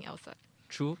anything else.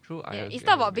 True. I Yeah, agree, it's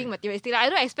not I about agree. being materialistic. Like, I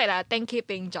don't expect like a 10k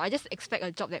paying job. I just expect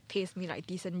a job that pays me like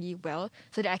decently well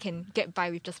so that I can get by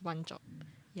with just one job.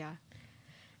 Yeah.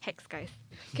 Hacks, guys.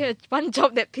 Get one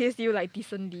job that pays you like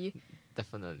decently.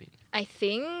 Definitely. I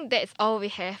think that's all we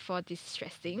have for this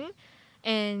stressing.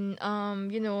 And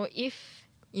if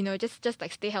just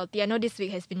like stay healthy. I know this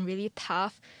week has been really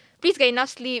tough. Please get enough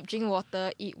sleep, drink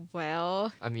water, eat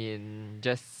well. I mean,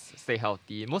 just stay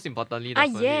healthy. Most importantly, Ah,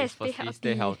 definitely, yes, is firstly,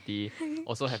 stay healthy. healthy.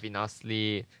 Also have enough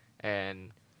sleep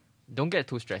and don't get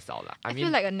too stressed out. I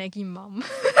feel like a naggy mom.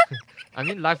 I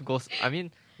mean, life goes. I mean,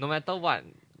 no matter what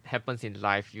happens in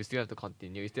life, you still have to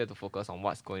continue. You still have to focus on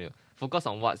what's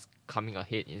coming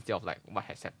ahead instead of like what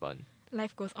has happened.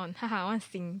 Life goes on. Haha, I want to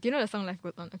sing. Do you know the song Life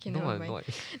Goes On? Okay, never mind. No.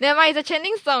 Never mind, it's a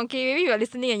trending song. Okay, maybe you're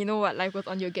listening and you know what Life Goes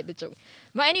On, you'll get the joke.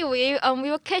 But anyway, we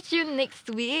will catch you next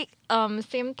week.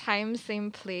 Same time,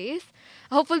 same place.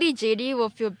 Hopefully JD will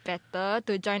feel better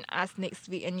to join us next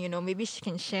week and maybe she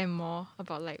can share more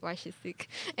about like why she's sick.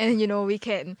 And we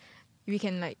can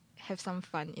like have some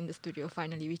fun in the studio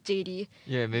finally with JD.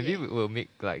 Yeah, maybe we'll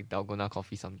make like Dalgona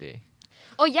coffee someday.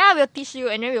 Oh yeah, we'll teach you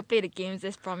and then we'll play the games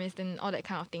as promised and all that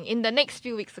kind of thing in the next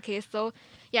few weeks, okay? So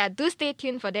yeah, do stay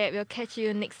tuned for that. We'll catch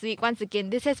you next week. Once again,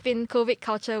 this has been COVID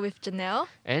Culture with Janelle.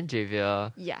 And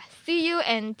Javier. Yeah, see you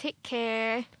and take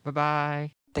care. Bye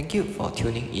bye. Thank you for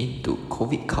tuning in to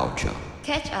COVID Culture.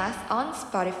 Catch us on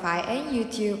Spotify and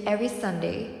YouTube every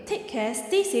Sunday. Take care,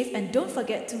 stay safe, and don't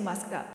forget to mask up.